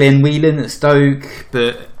 You've got Glenn Whelan at Stoke,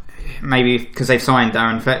 but maybe because they've signed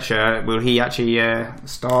Darren Fletcher, will he actually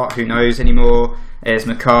start? Who knows anymore? There's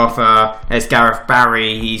MacArthur. There's Gareth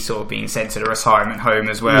Barry. He's sort of being sent to the retirement home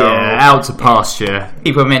as well. Yeah, out to pasture.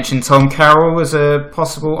 People mentioned Tom Carroll as a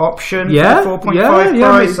possible option. Yeah, for 4.5 yeah,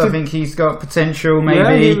 price. I think he's got potential.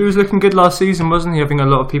 Maybe he was looking good last season, wasn't he? I think a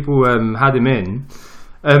lot of people had him in.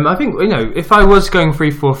 I think, you know, if I was going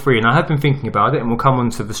 3-4-3, and I have been thinking about it, and we'll come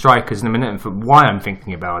on to the strikers in a minute and for why I'm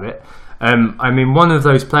thinking about it. I mean, one of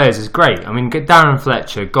those players is great. I mean, get Darren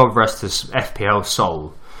Fletcher, God rest his FPL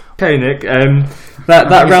soul. Okay, Nick.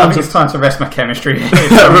 That rounds. It's time to rest my chemistry.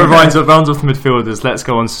 That rounds off the midfielders. Let's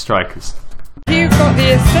go on to strikers. Who got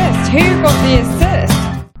the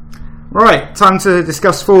assist? Right, time to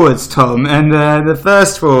discuss forwards, Tom. And the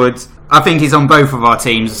first forward, I think he's on both of our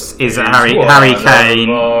teams, is Harry Kane.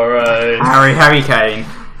 Harry Kane.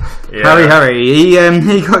 Yeah. Harry.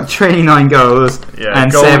 He got 29 goals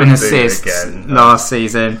and 7 assists last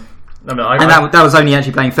season. I mean, that was only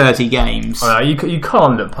actually playing 30 games. You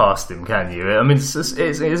can't look past him, can you? I mean,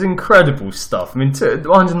 it's incredible stuff. I mean,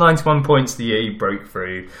 191 points the year he broke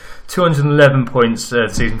through, 211 points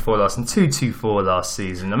season 4 last, and 224 last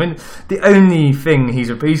season. I mean, the only thing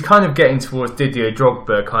he's kind of getting towards Didier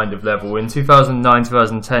Drogba kind of level. In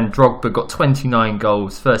 2009-2010, Drogba got 29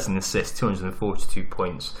 goals, 13 assists, 242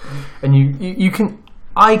 points, and you can.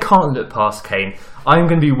 I can't look past Kane. I'm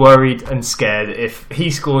going to be worried and scared if he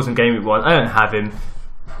scores in game week 1. I don't have him,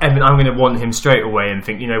 and I'm going to want him straight away and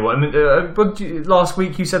think, you know what? I mean, last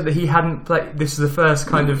week you said that he hadn't played. This is the first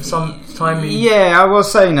kind of some time. Yeah, I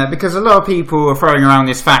was saying that because a lot of people are throwing around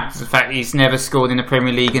this fact, the fact he's never scored in the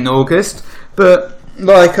Premier League in August. But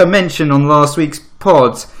like I mentioned on last week's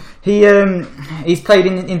pod, he's played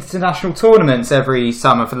in international tournaments every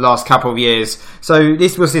summer for the last couple of years. So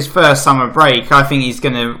this was his first summer break. I think he's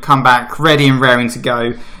going to come back ready and raring to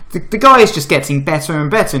go. The guy is just getting better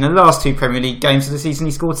and better. In the last 2 Premier League games of the season,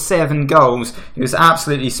 he scored 7 goals. He was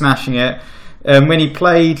absolutely smashing it. When he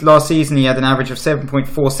played last season, he had an average of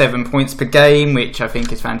 7.47 points per game, which I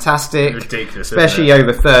think is fantastic. Ridiculous, especially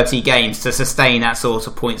over 30 games. To sustain that sort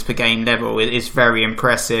of points per game level is very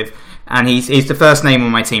impressive. And he's the first name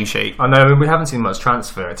on my team sheet. I know, we haven't seen much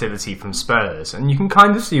transfer activity from Spurs, and you can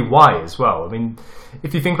kind of see why as well. I mean,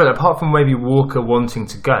 if you think about it, apart from maybe Walker wanting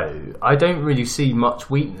to go, I don't really see much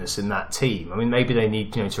weakness in that team. I mean, maybe they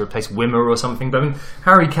need to replace Wimmer or something, but I mean,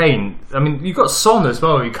 Harry Kane, I mean, you've got Son as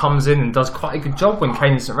well, who comes in and does quite a good job when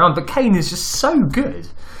Kane isn't around, but Kane is just so good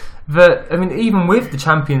that, I mean, even with the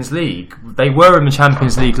Champions League, they were in the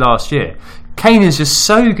Champions League last year, Kane is just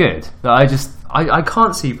so good that I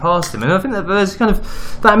can't see past him. And I think that there's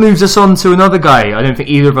that moves us on to another guy I don't think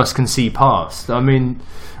either of us can see past. I mean,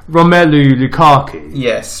 Romelu Lukaku.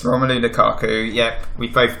 Yes, Romelu Lukaku. Yep, we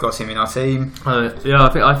both got him in our team.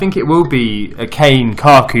 I think it will be a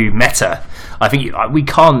Kane-Kaku meta. I think we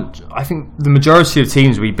can't. I think the majority of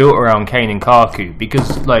teams will be built around Kane and Kaku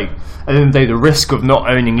because, like, at the end of the day, the risk of not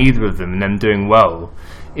owning either of them and them doing well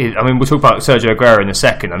we'll talk about Sergio Aguero in a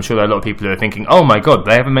second. I'm sure there are a lot of people who are thinking, oh my god,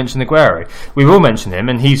 they haven't mentioned Aguero. We will mention him,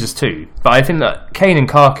 and he's us too. But I think that Kane and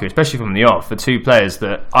Lukaku, especially from the off, are two players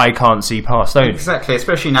that I can't see past owning. Exactly,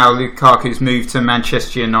 especially now Lukaku's moved to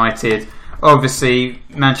Manchester United. Obviously,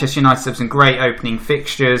 Manchester United have some great opening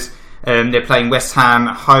fixtures. They're playing West Ham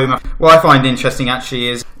at home. What I find interesting actually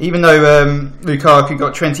is, even though Lukaku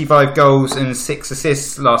got 25 goals and 6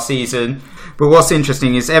 assists last season, but what's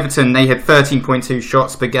interesting is Everton, they had 13.2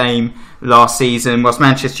 shots per game last season, whilst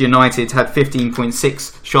Manchester United had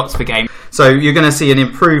 15.6 shots per game. So you're going to see an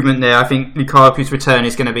improvement there. I think Lukaku's return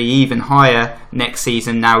is going to be even higher next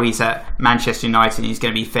season. Now he's at Manchester United and he's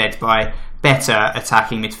going to be fed by better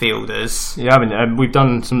attacking midfielders. Yeah, we've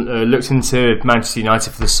done some looks into Manchester United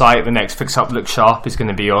for the site. The next Fix Up Look Sharp is going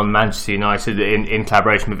to be on Manchester United in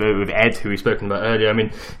collaboration with Ed, who we've spoken about earlier.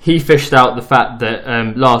 He fished out the fact that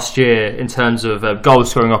last year, in terms of goal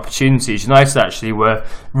scoring opportunities, United actually were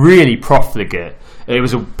really profligate. It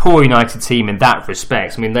was a poor United team in that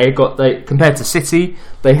respect. They compared to City,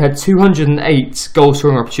 they had 208 goal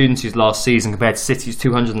scoring opportunities last season compared to City's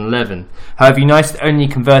 211. However, United only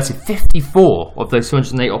converted 54 of those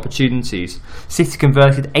 208 opportunities. City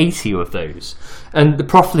converted 80 of those. And the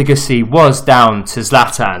profligacy was down to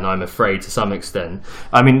Zlatan, I'm afraid, to some extent.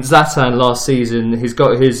 Zlatan last season, his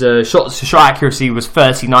shot accuracy was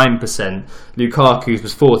 39%. Lukaku's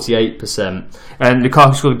was 48%. And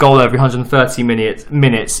Lukaku scored a goal every 130 minutes.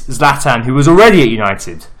 Zlatan, who was already at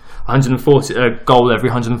United, a goal every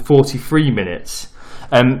 143 minutes.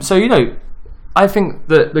 I think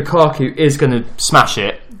that Lukaku is going to smash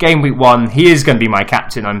it. Game week 1, he is going to be my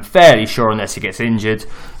captain, I'm fairly sure, unless he gets injured.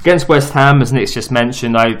 Against West Ham, as Nick's just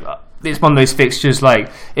mentioned, it's one of those fixtures like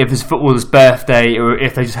if it's footballer's birthday or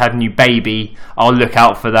if they just had a new baby, I'll look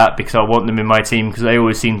out for that because I want them in my team because they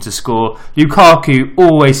always seem to score. Lukaku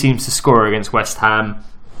always seems to score against West Ham.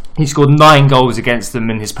 He scored 9 goals against them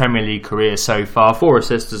in his Premier League career so far, 4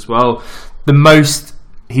 assists as well. The most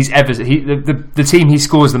he's ever the team he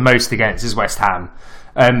scores the most against is West Ham.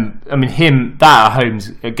 That at home's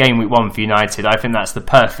game week 1 for United, I think that's the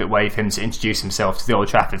perfect way for him to introduce himself to the Old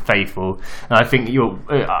Trafford faithful. And I think you're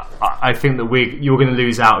going to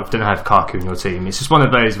lose out if you don't have Lukaku in your team. It's just one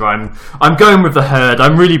of those where I'm going with the herd.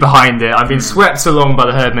 I'm really behind it. I've been swept along by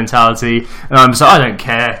the herd mentality, and I don't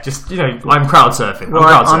care. I'm crowd surfing.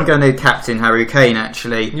 I'm going to captain Harry Kane.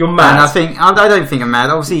 Actually, you're mad. And I don't think I'm mad.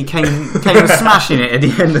 Obviously, Kane was smashing it at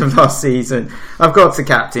the end of last season. I've got to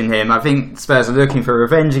captain him. I think Spurs are looking for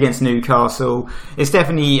revenge against Newcastle. It's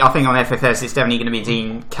definitely, I think on FFS, it's definitely going to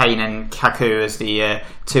be Kane and Kaku as the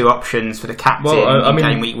 2 options for the captain in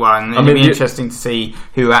game week 1. It'll be interesting to see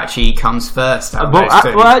who actually comes first out of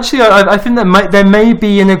those 2. I think there may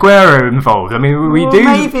be an Aguero involved. We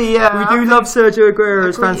do love Sergio Aguero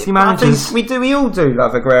as fantasy managers. I think we all do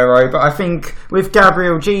love Aguero, but I think with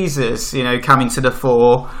Gabriel Jesus, coming to the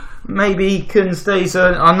fore, maybe Kuhn's days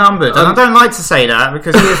are numbered. And I don't like to say that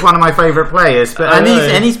because he is one of my favourite players, but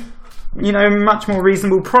he's much more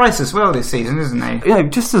reasonable price as well this season, isn't he?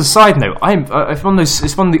 Just as a side note, it's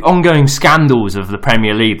one of the ongoing scandals of the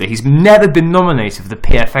Premier League that he's never been nominated for the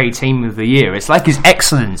PFA Team of the Year. It's like his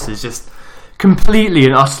excellence is just completely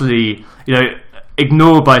and utterly,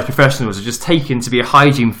 ignored by his professionals, are just taken to be a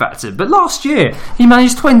hygiene factor. But last year he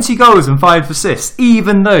managed 20 goals and 5 assists,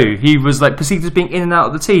 even though he was perceived as being in and out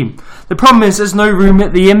of the team. The problem is there's no room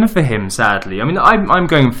at the inn for him, sadly. I'm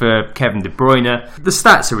going for Kevin De Bruyne. The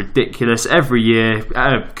stats are ridiculous. Every year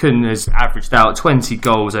Kuhn has averaged out 20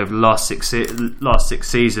 goals over the last six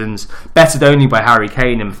seasons, bettered only by Harry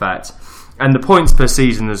Kane, in fact. And the points per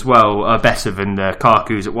season as well are better than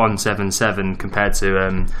Kaku's at 177 compared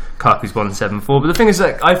to Kaku's 174. But the thing is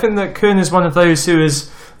that I think that Kuhn is one of those who is,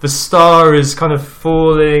 the star is kind of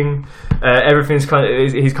falling.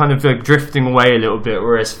 He's kind of drifting away a little bit.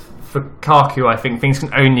 Whereas for Kaku, I think things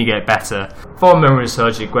can only get better. Fond memory of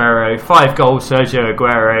Sergio Aguero, 5 goals Sergio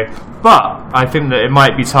Aguero. But I think that it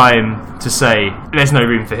might be time to say there's no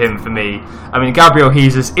room for him for me. Gabriel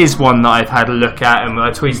Jesus is one that I've had a look at, and I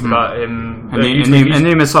tweeted about him. A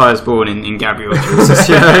new Messiah is born in Gabriel Jesus.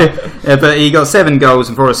 But he got 7 goals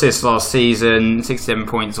and 4 assists last season, 67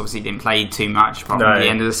 points. Obviously didn't play too much apart from the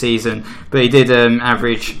end of the season, but he did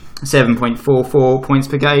average 7.44 points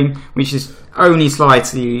per game, which is only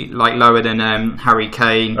slightly lower than Harry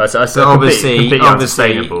Kane. That's completely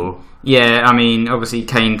unsustainable. Yeah, obviously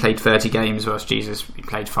Kane played 30 games whilst Jesus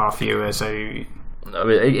played far fewer, so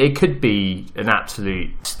it could be an absolute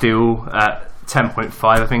steal at 10.5.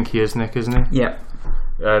 I think he is, Nick, isn't he? Yeah.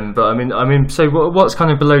 So what's kind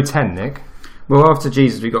of below 10, Nick? Well, after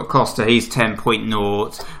Jesus, we've got Costa. He's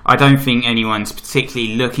 10.0. I don't think anyone's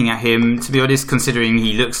particularly looking at him, to be honest, considering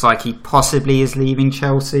he looks like he possibly is leaving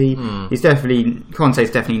Chelsea. Conte's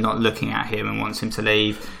definitely not looking at him and wants him to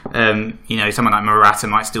leave. Someone like Morata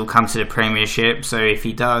might still come to the Premiership, so if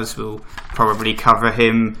he does, we'll probably cover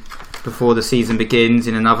him before the season begins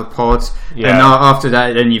in another pod. And after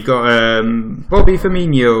that, then you've got Bobby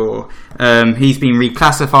Firmino. He's been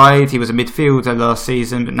reclassified. He was a midfielder last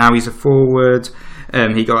season, but now he's a forward.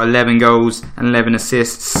 He got 11 goals and 11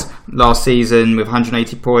 assists last season with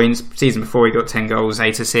 180 points. Season before he got 10 goals,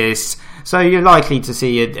 8 assists. So you're likely to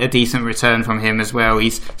see a decent return from him as well.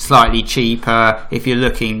 He's slightly cheaper if you're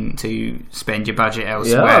looking to spend your budget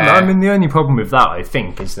elsewhere. Yeah, I mean, the only problem with that, I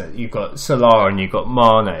think, is that you've got Salah and you've got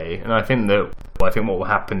Mane, and I think what will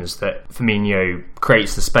happen is that Firmino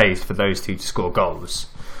creates the space for those two to score goals.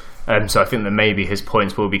 So I think that maybe his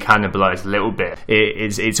points will be cannibalised a little bit.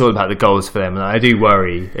 It's all about the goals for them, and I do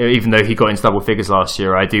worry. Even though he got into double figures last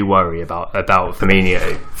year, I do worry about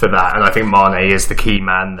Firmino for that, and I think Mane is the key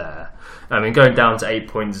man there. I mean, going down to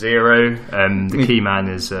 8.0, the key man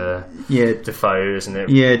is Defoe, isn't it?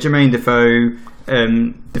 Yeah, Jermaine Defoe.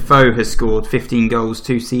 Defoe has scored 15 goals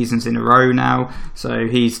 2 seasons in a row now, so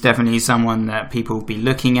he's definitely someone that people will be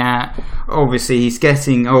looking at. Obviously he's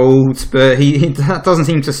getting old, but that doesn't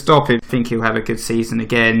seem to stop him. I think he'll have a good season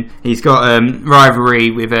again. He's got rivalry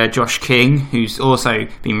with Josh King, who's also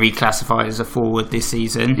been reclassified as a forward this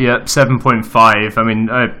season. Yep, 7.5.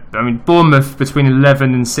 I mean Bournemouth between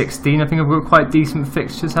 11 and 16 I think have got quite decent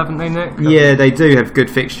fixtures, haven't they, Nick? Yeah, they do have good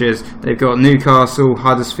fixtures. They've got Newcastle,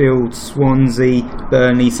 Huddersfield, Swansea,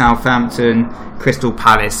 Burnley, Southampton, Crystal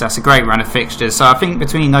Palace. That's a great run of fixtures. So I think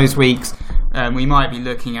between those weeks we might be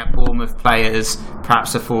looking at Bournemouth players,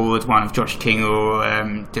 perhaps a forward, one of Josh King or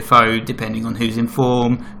Defoe, depending on who's in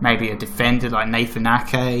form. Maybe a defender like Nathan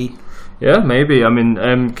Ake. Yeah, maybe. I mean,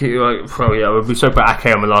 we spoke about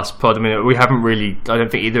Ake on the last pod. I mean, we haven't really. I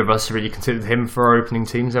don't think either of us have really considered him for our opening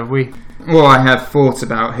teams, have we? Well, I have thought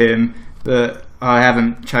about him, but I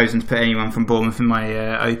haven't chosen to put anyone from Bournemouth in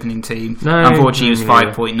my opening team. No, unfortunately, he was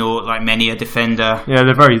 5.0, like many a defender. Yeah,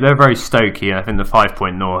 they're very stoky, and I think the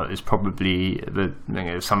 5.0 is probably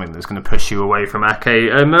something that's going to push you away from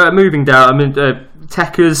Ake. Moving down,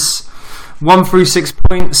 Tekers 1 through 6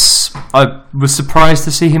 points. I was surprised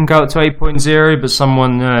to see him go up to 8.0, but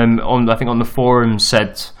someone on the forum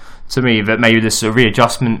said to me that maybe this is a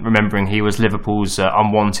readjustment, remembering he was Liverpool's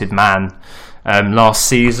unwanted man last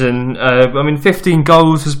season. 15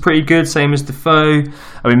 goals was pretty good, same as Defoe.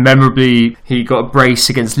 Memorably, he got a brace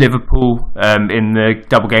against Liverpool in the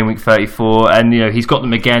double game week 34, and he's got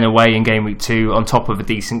them again away in game week 2 on top of a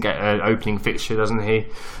decent opening fixture, doesn't he?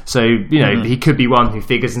 So he could be one who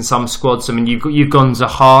figures in some squads. You've gone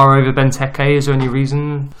Zaha over Benteke. Is there any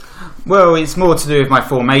reason? Well, it's more to do with my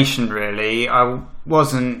formation, really. I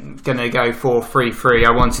wasn't going to go 4-3-3.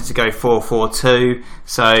 I wanted to go 4-4-2.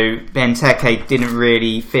 So Benteke didn't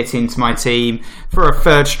really fit into my team. For a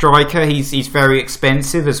third striker, he's very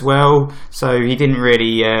expensive as well. So he didn't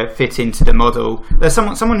really fit into the model. There's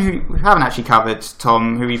someone who we haven't actually covered,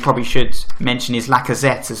 Tom, who we probably should mention is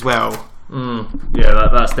Lacazette as well. Yeah,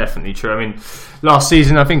 that's definitely true. Last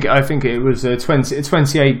season I think it was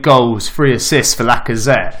 28 goals, 3 assists for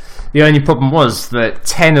Lacazette. The only problem was that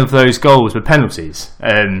 10 of those goals were penalties.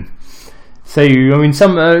 To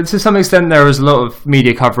some extent there was a lot of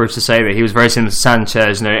media coverage to say that he was very similar to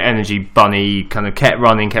Sanchez, energy bunny, kind of kept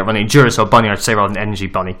running, Duracell bunny I'd say rather than energy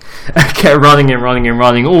bunny. Kept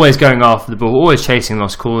running, always going after the ball, always chasing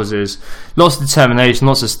lost causes, lots of determination,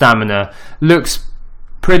 lots of stamina, looks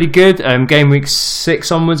pretty good. Game week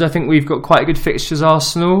 6 onwards, I think we've got quite good fixtures,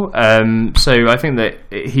 Arsenal. So I think that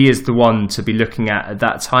he is the one to be looking at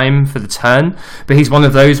that time for the turn. But he's one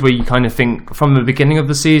of those where you kind of think from the beginning of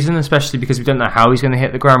the season, especially because we don't know how he's going to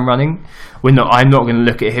hit the ground running. I'm not going to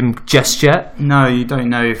look at him just yet. No, you don't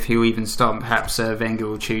know if he'll even start. Perhaps Wenger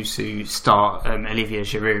will choose to start Olivier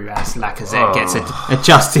Giroud as Lacazette gets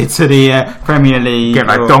adjusted to the Premier League. Get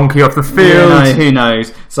that donkey off the field. Who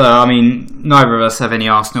knows? So, neither of us have any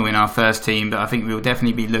Arsenal in our first team, but I think we'll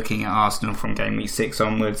definitely be looking at Arsenal from game week 6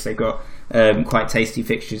 onwards. They've got quite tasty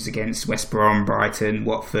fixtures against West Brom, Brighton,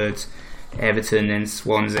 Watford, Everton and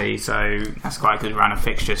Swansea, so that's quite a good run of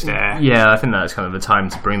fixtures there. Yeah, I think that's kind of the time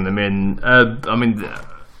to bring them in.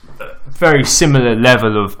 Very similar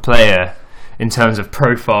level of player in terms of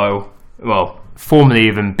profile. Well, formerly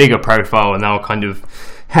even bigger profile, and now kind of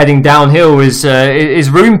heading downhill is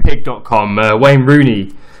RoomPig.com. Wayne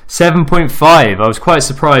Rooney, 7.5. I was quite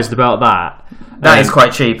surprised about that. That is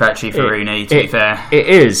quite cheap, actually, for Rooney, to be fair. It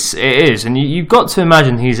is. And you've got to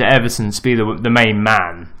imagine he's at Everton to be the main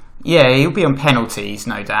man. Yeah, he'll be on penalties,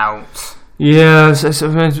 no doubt. Yeah, so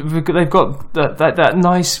they've got that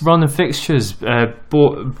nice run of fixtures.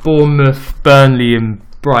 Bournemouth, Burnley and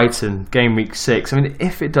Brighton, game week 6. I mean,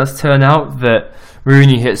 if it does turn out that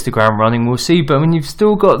Rooney hits the ground running, we'll see. But I mean, you've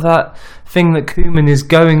still got that thing that Koeman is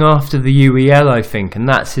going after the UEL, I think, and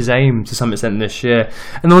that's his aim to some extent this year.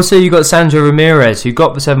 And also you got Sandro Ramirez, who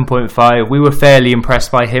got the 7.5. We were fairly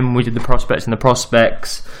impressed by him. We did the prospects and the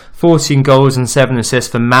prospects. 14 goals and 7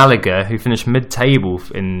 assists for Malaga, who finished mid-table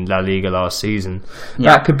in La Liga last season.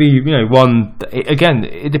 Yeah. That could be, one. Again,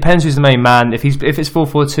 it depends who's the main man. If it's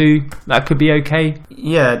 4-4-2, that could be okay.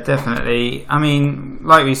 Yeah, definitely. I mean,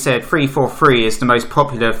 like we said, 3-4-3 is the most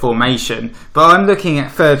popular formation. But I'm looking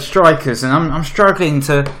at third strikers, and I'm struggling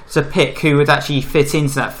to pick who would actually fit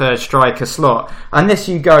into that third striker slot, unless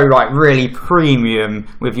you go really premium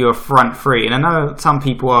with your front three. And I know some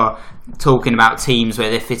people are talking about teams where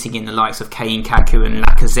they're fitting in the likes of Kane, Kaku and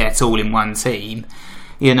Lacazette all in one team.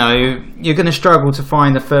 You're going to struggle to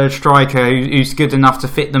find a third striker who's good enough to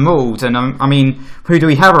fit the mould. And I mean, who do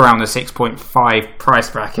we have around the 6.5 price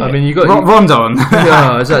bracket? I mean, you got Rondon.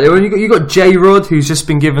 Yeah, exactly. Well, you got J-Rod, who's just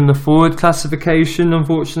been given the forward classification,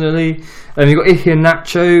 unfortunately. And you got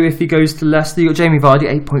Iheanacho if he goes to Leicester. You got Jamie Vardy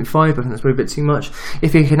 8.5. I think that's probably a bit too much.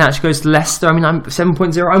 If Iheanacho goes to Leicester, I mean, I'm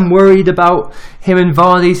 7.0. I'm worried about him and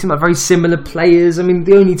Vardy. Seem like very similar players. I mean,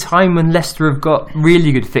 the only time when Leicester have got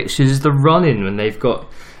really good fixtures is the run-in, when they've got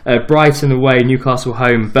Brighton away, Newcastle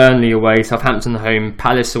home, Burnley away, Southampton home,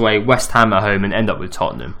 Palace away, West Ham at home, and end up with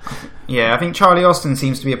Tottenham. Yeah, I think Charlie Austin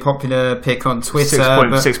seems to be a popular pick on Twitter.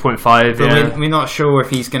 6.5, yeah. We're not sure if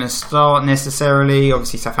he's going to start necessarily.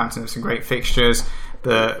 Obviously, Southampton have some great fixtures,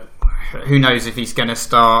 but who knows if he's going to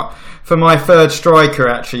start. For my third striker,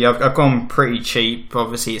 actually, I've gone pretty cheap.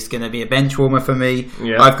 Obviously, it's going to be a bench warmer for me.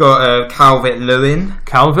 Yeah. I've got Calvert-Lewin.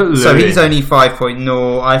 So he's only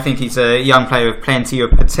 5.0. I think he's a young player with plenty of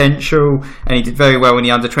potential, and he did very well in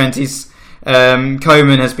the under-20s.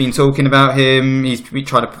 Koeman has been talking about him. He's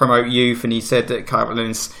tried to promote youth, and he said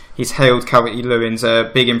that he's hailed Calvert-Lewin's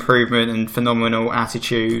big improvement and phenomenal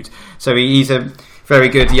attitude. So he's a very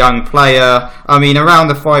good young player. I mean, around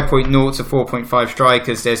the 5.0 to 4.5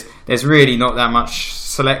 strikers, there's really not that much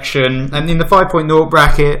selection. And in the 5.0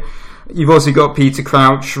 bracket, you've also got Peter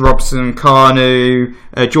Crouch, Robson, Carnu,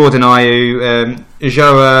 Jordan Ayew,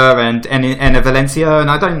 Joa and Enner Valencia, and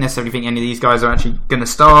I don't necessarily think any of these guys are actually going to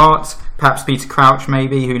start. Perhaps Peter Crouch,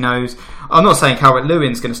 maybe, who knows. I'm not saying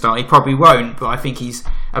Calvert-Lewin's going to start, he probably won't, but I think he's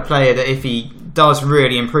a player that if he does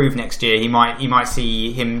really improve next year, you might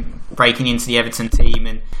see him breaking into the Everton team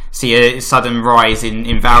and see a sudden rise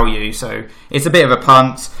in value. So it's a bit of a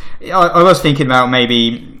punt. I was thinking about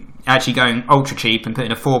maybe actually going ultra cheap and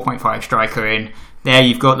putting a 4.5 striker in. There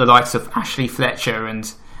you've got the likes of Ashley Fletcher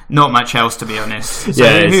and not much else, to be honest. So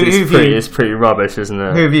yeah, it's pretty rubbish, isn't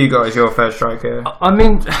it? Who have you got as your first striker? I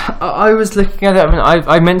mean, I was looking at it. I mean,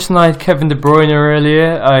 I mentioned I had Kevin De Bruyne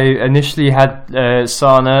earlier. I initially had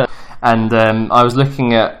Sana, and I was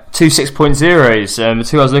looking at two 6.0s. The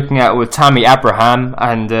two I was looking at were Tammy Abraham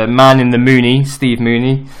and man in the Mooney, Steve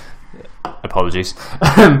Mooney. Apologies.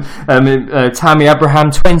 Tammy Abraham,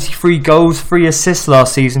 23 goals, 3 assists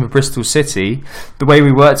last season for Bristol City. The way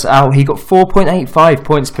we worked it out, he got 4.85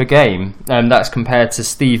 points per game, and that's compared to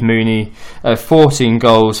Steve Mooney, 14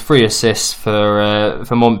 goals, 3 assists for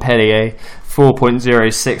Montpellier,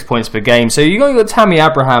 4.06 points per game. So you got Tammy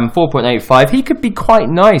Abraham, 4.85. He could be quite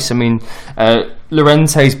nice. I mean,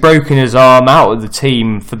 Llorente's broken his arm out of the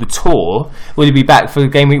team for the tour. Will he be back for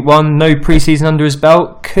game week 1? No pre-season under his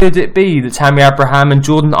belt. Could it be that Tammy Abraham and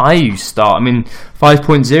Jordan Ayew start? I mean,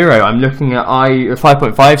 5.0. I'm looking at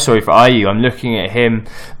 5.5. Sorry for Ayew. I'm looking at him,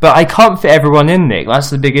 but I can't fit everyone in, Nick. That's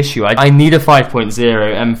the big issue. I need a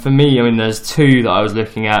 5.0, and for me, I mean, there's two that I was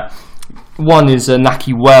looking at. One is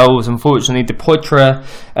Naki Wells. Unfortunately, De Poitre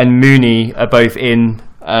and Mooney are both in,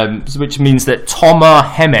 which means that Tomer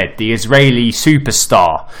Hemed, the Israeli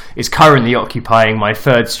superstar, is currently occupying my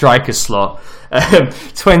third striker slot.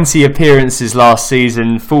 20 appearances last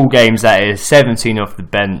season, full games that is, 17 off the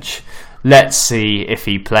bench. Let's see if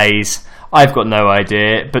he plays. I've got no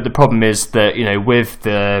idea, but the problem is that, with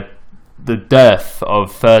the dearth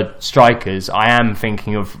of third strikers, I am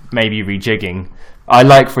thinking of maybe rejigging. I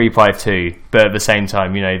like 3-5-2, but at the same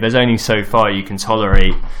time, there's only so far you can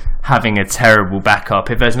tolerate having a terrible backup.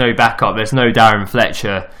 If there's no backup, there's no Darren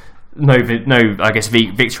Fletcher, no. I guess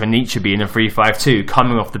Victor Anichebe in a 3-5-2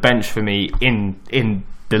 coming off the bench for me in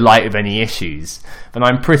the light of any issues, and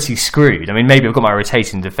I'm pretty screwed. I mean, maybe I've got my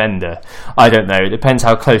rotating defender. I don't know. It depends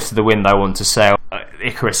how close to the wind I want to sail.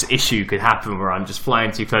 Icarus issue could happen where I'm just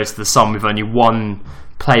flying too close to the sun with only one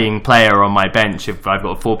playing player on my bench if I've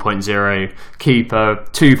got a 4.0 keeper,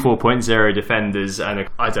 2 4.0 defenders, and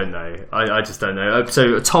I don't know. I just don't know.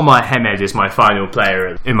 So Tomer Hemed is my final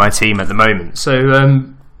player in my team at the moment. So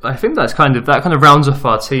I think that kind of rounds off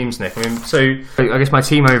our teams, Nick. I mean, so I guess my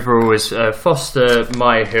team overall is Foster,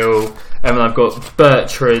 Myhill, and then I've got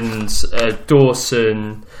Bertrand,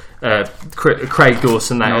 Dawson, Craig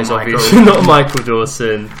Dawson. That is obviously not Michael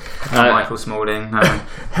Dawson. Not Michael Smalling. No.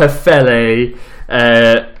 Hefele,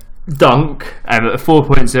 Dunk, and a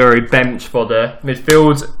 4.0 bench fodder.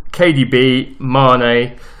 Midfield, KDB,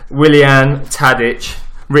 Mane, Willian, Tadic,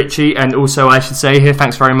 Richie, and also I should say here,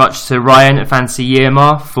 thanks very much to Ryan at Fantasy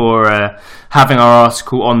Yearmar for having our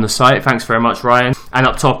article on the site. Thanks very much, Ryan. And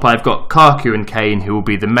up top I've got Kaku and Kane, who will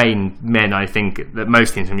be the main men I think that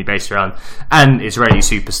most teams are going to be based around, and Israeli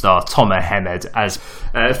superstar Tomer Hemed as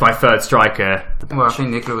my third striker. Well, I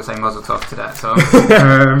think Nicola will say Mazel Tov to that, Tom.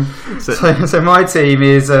 So my team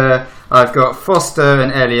is I've got Foster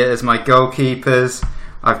and Elliott as my goalkeepers.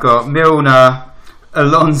 I've got Milner,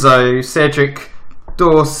 Alonso, Cedric,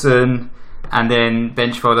 Dawson, and then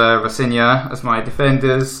bench fodder Rafinha as my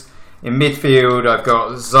defenders. In midfield, I've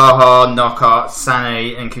got Zaha, Knockout,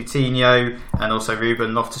 Sané, and Coutinho, and also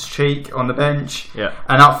Ruben Loftus-Cheek on the bench. Yeah.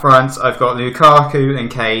 And up front, I've got Lukaku and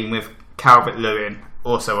Kane with Calvert-Lewin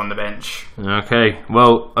also on the bench. Okay,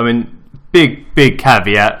 well, I mean, big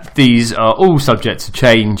caveat. These are all subject to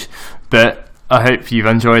change, but I hope you've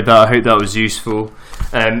enjoyed that. I hope that was useful.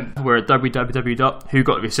 We're at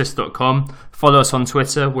www.whogottheassist.com. Follow us on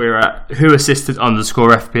Twitter. We're at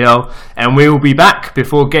whoassisted_FPL, and we will be back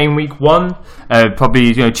before game week 1,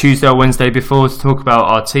 probably Tuesday or Wednesday before, to talk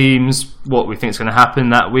about our teams, what we think is going to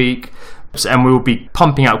happen that week. And we will be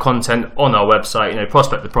pumping out content on our website.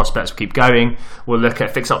 Prospect the prospects will keep going. We'll look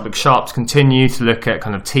at Fix Up Look Sharps, continue to look at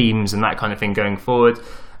kind of teams and that kind of thing going forward.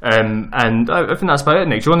 And I think that's about it,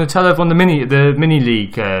 Nick. Do you want to tell everyone the mini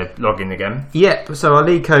league login again? Yep. So our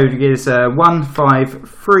league code is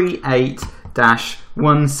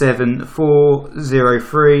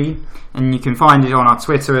 1538-17403, and you can find it on our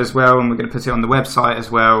Twitter as well, and we're going to put it on the website as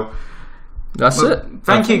well. That's it.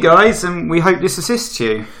 Thank you, guys, and we hope this assists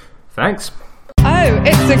you. Thanks. Oh,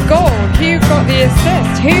 it's a goal. Who got the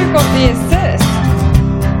assist? Who got the assist?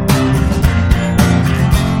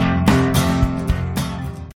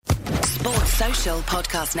 Sports Social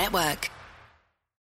Podcast Network.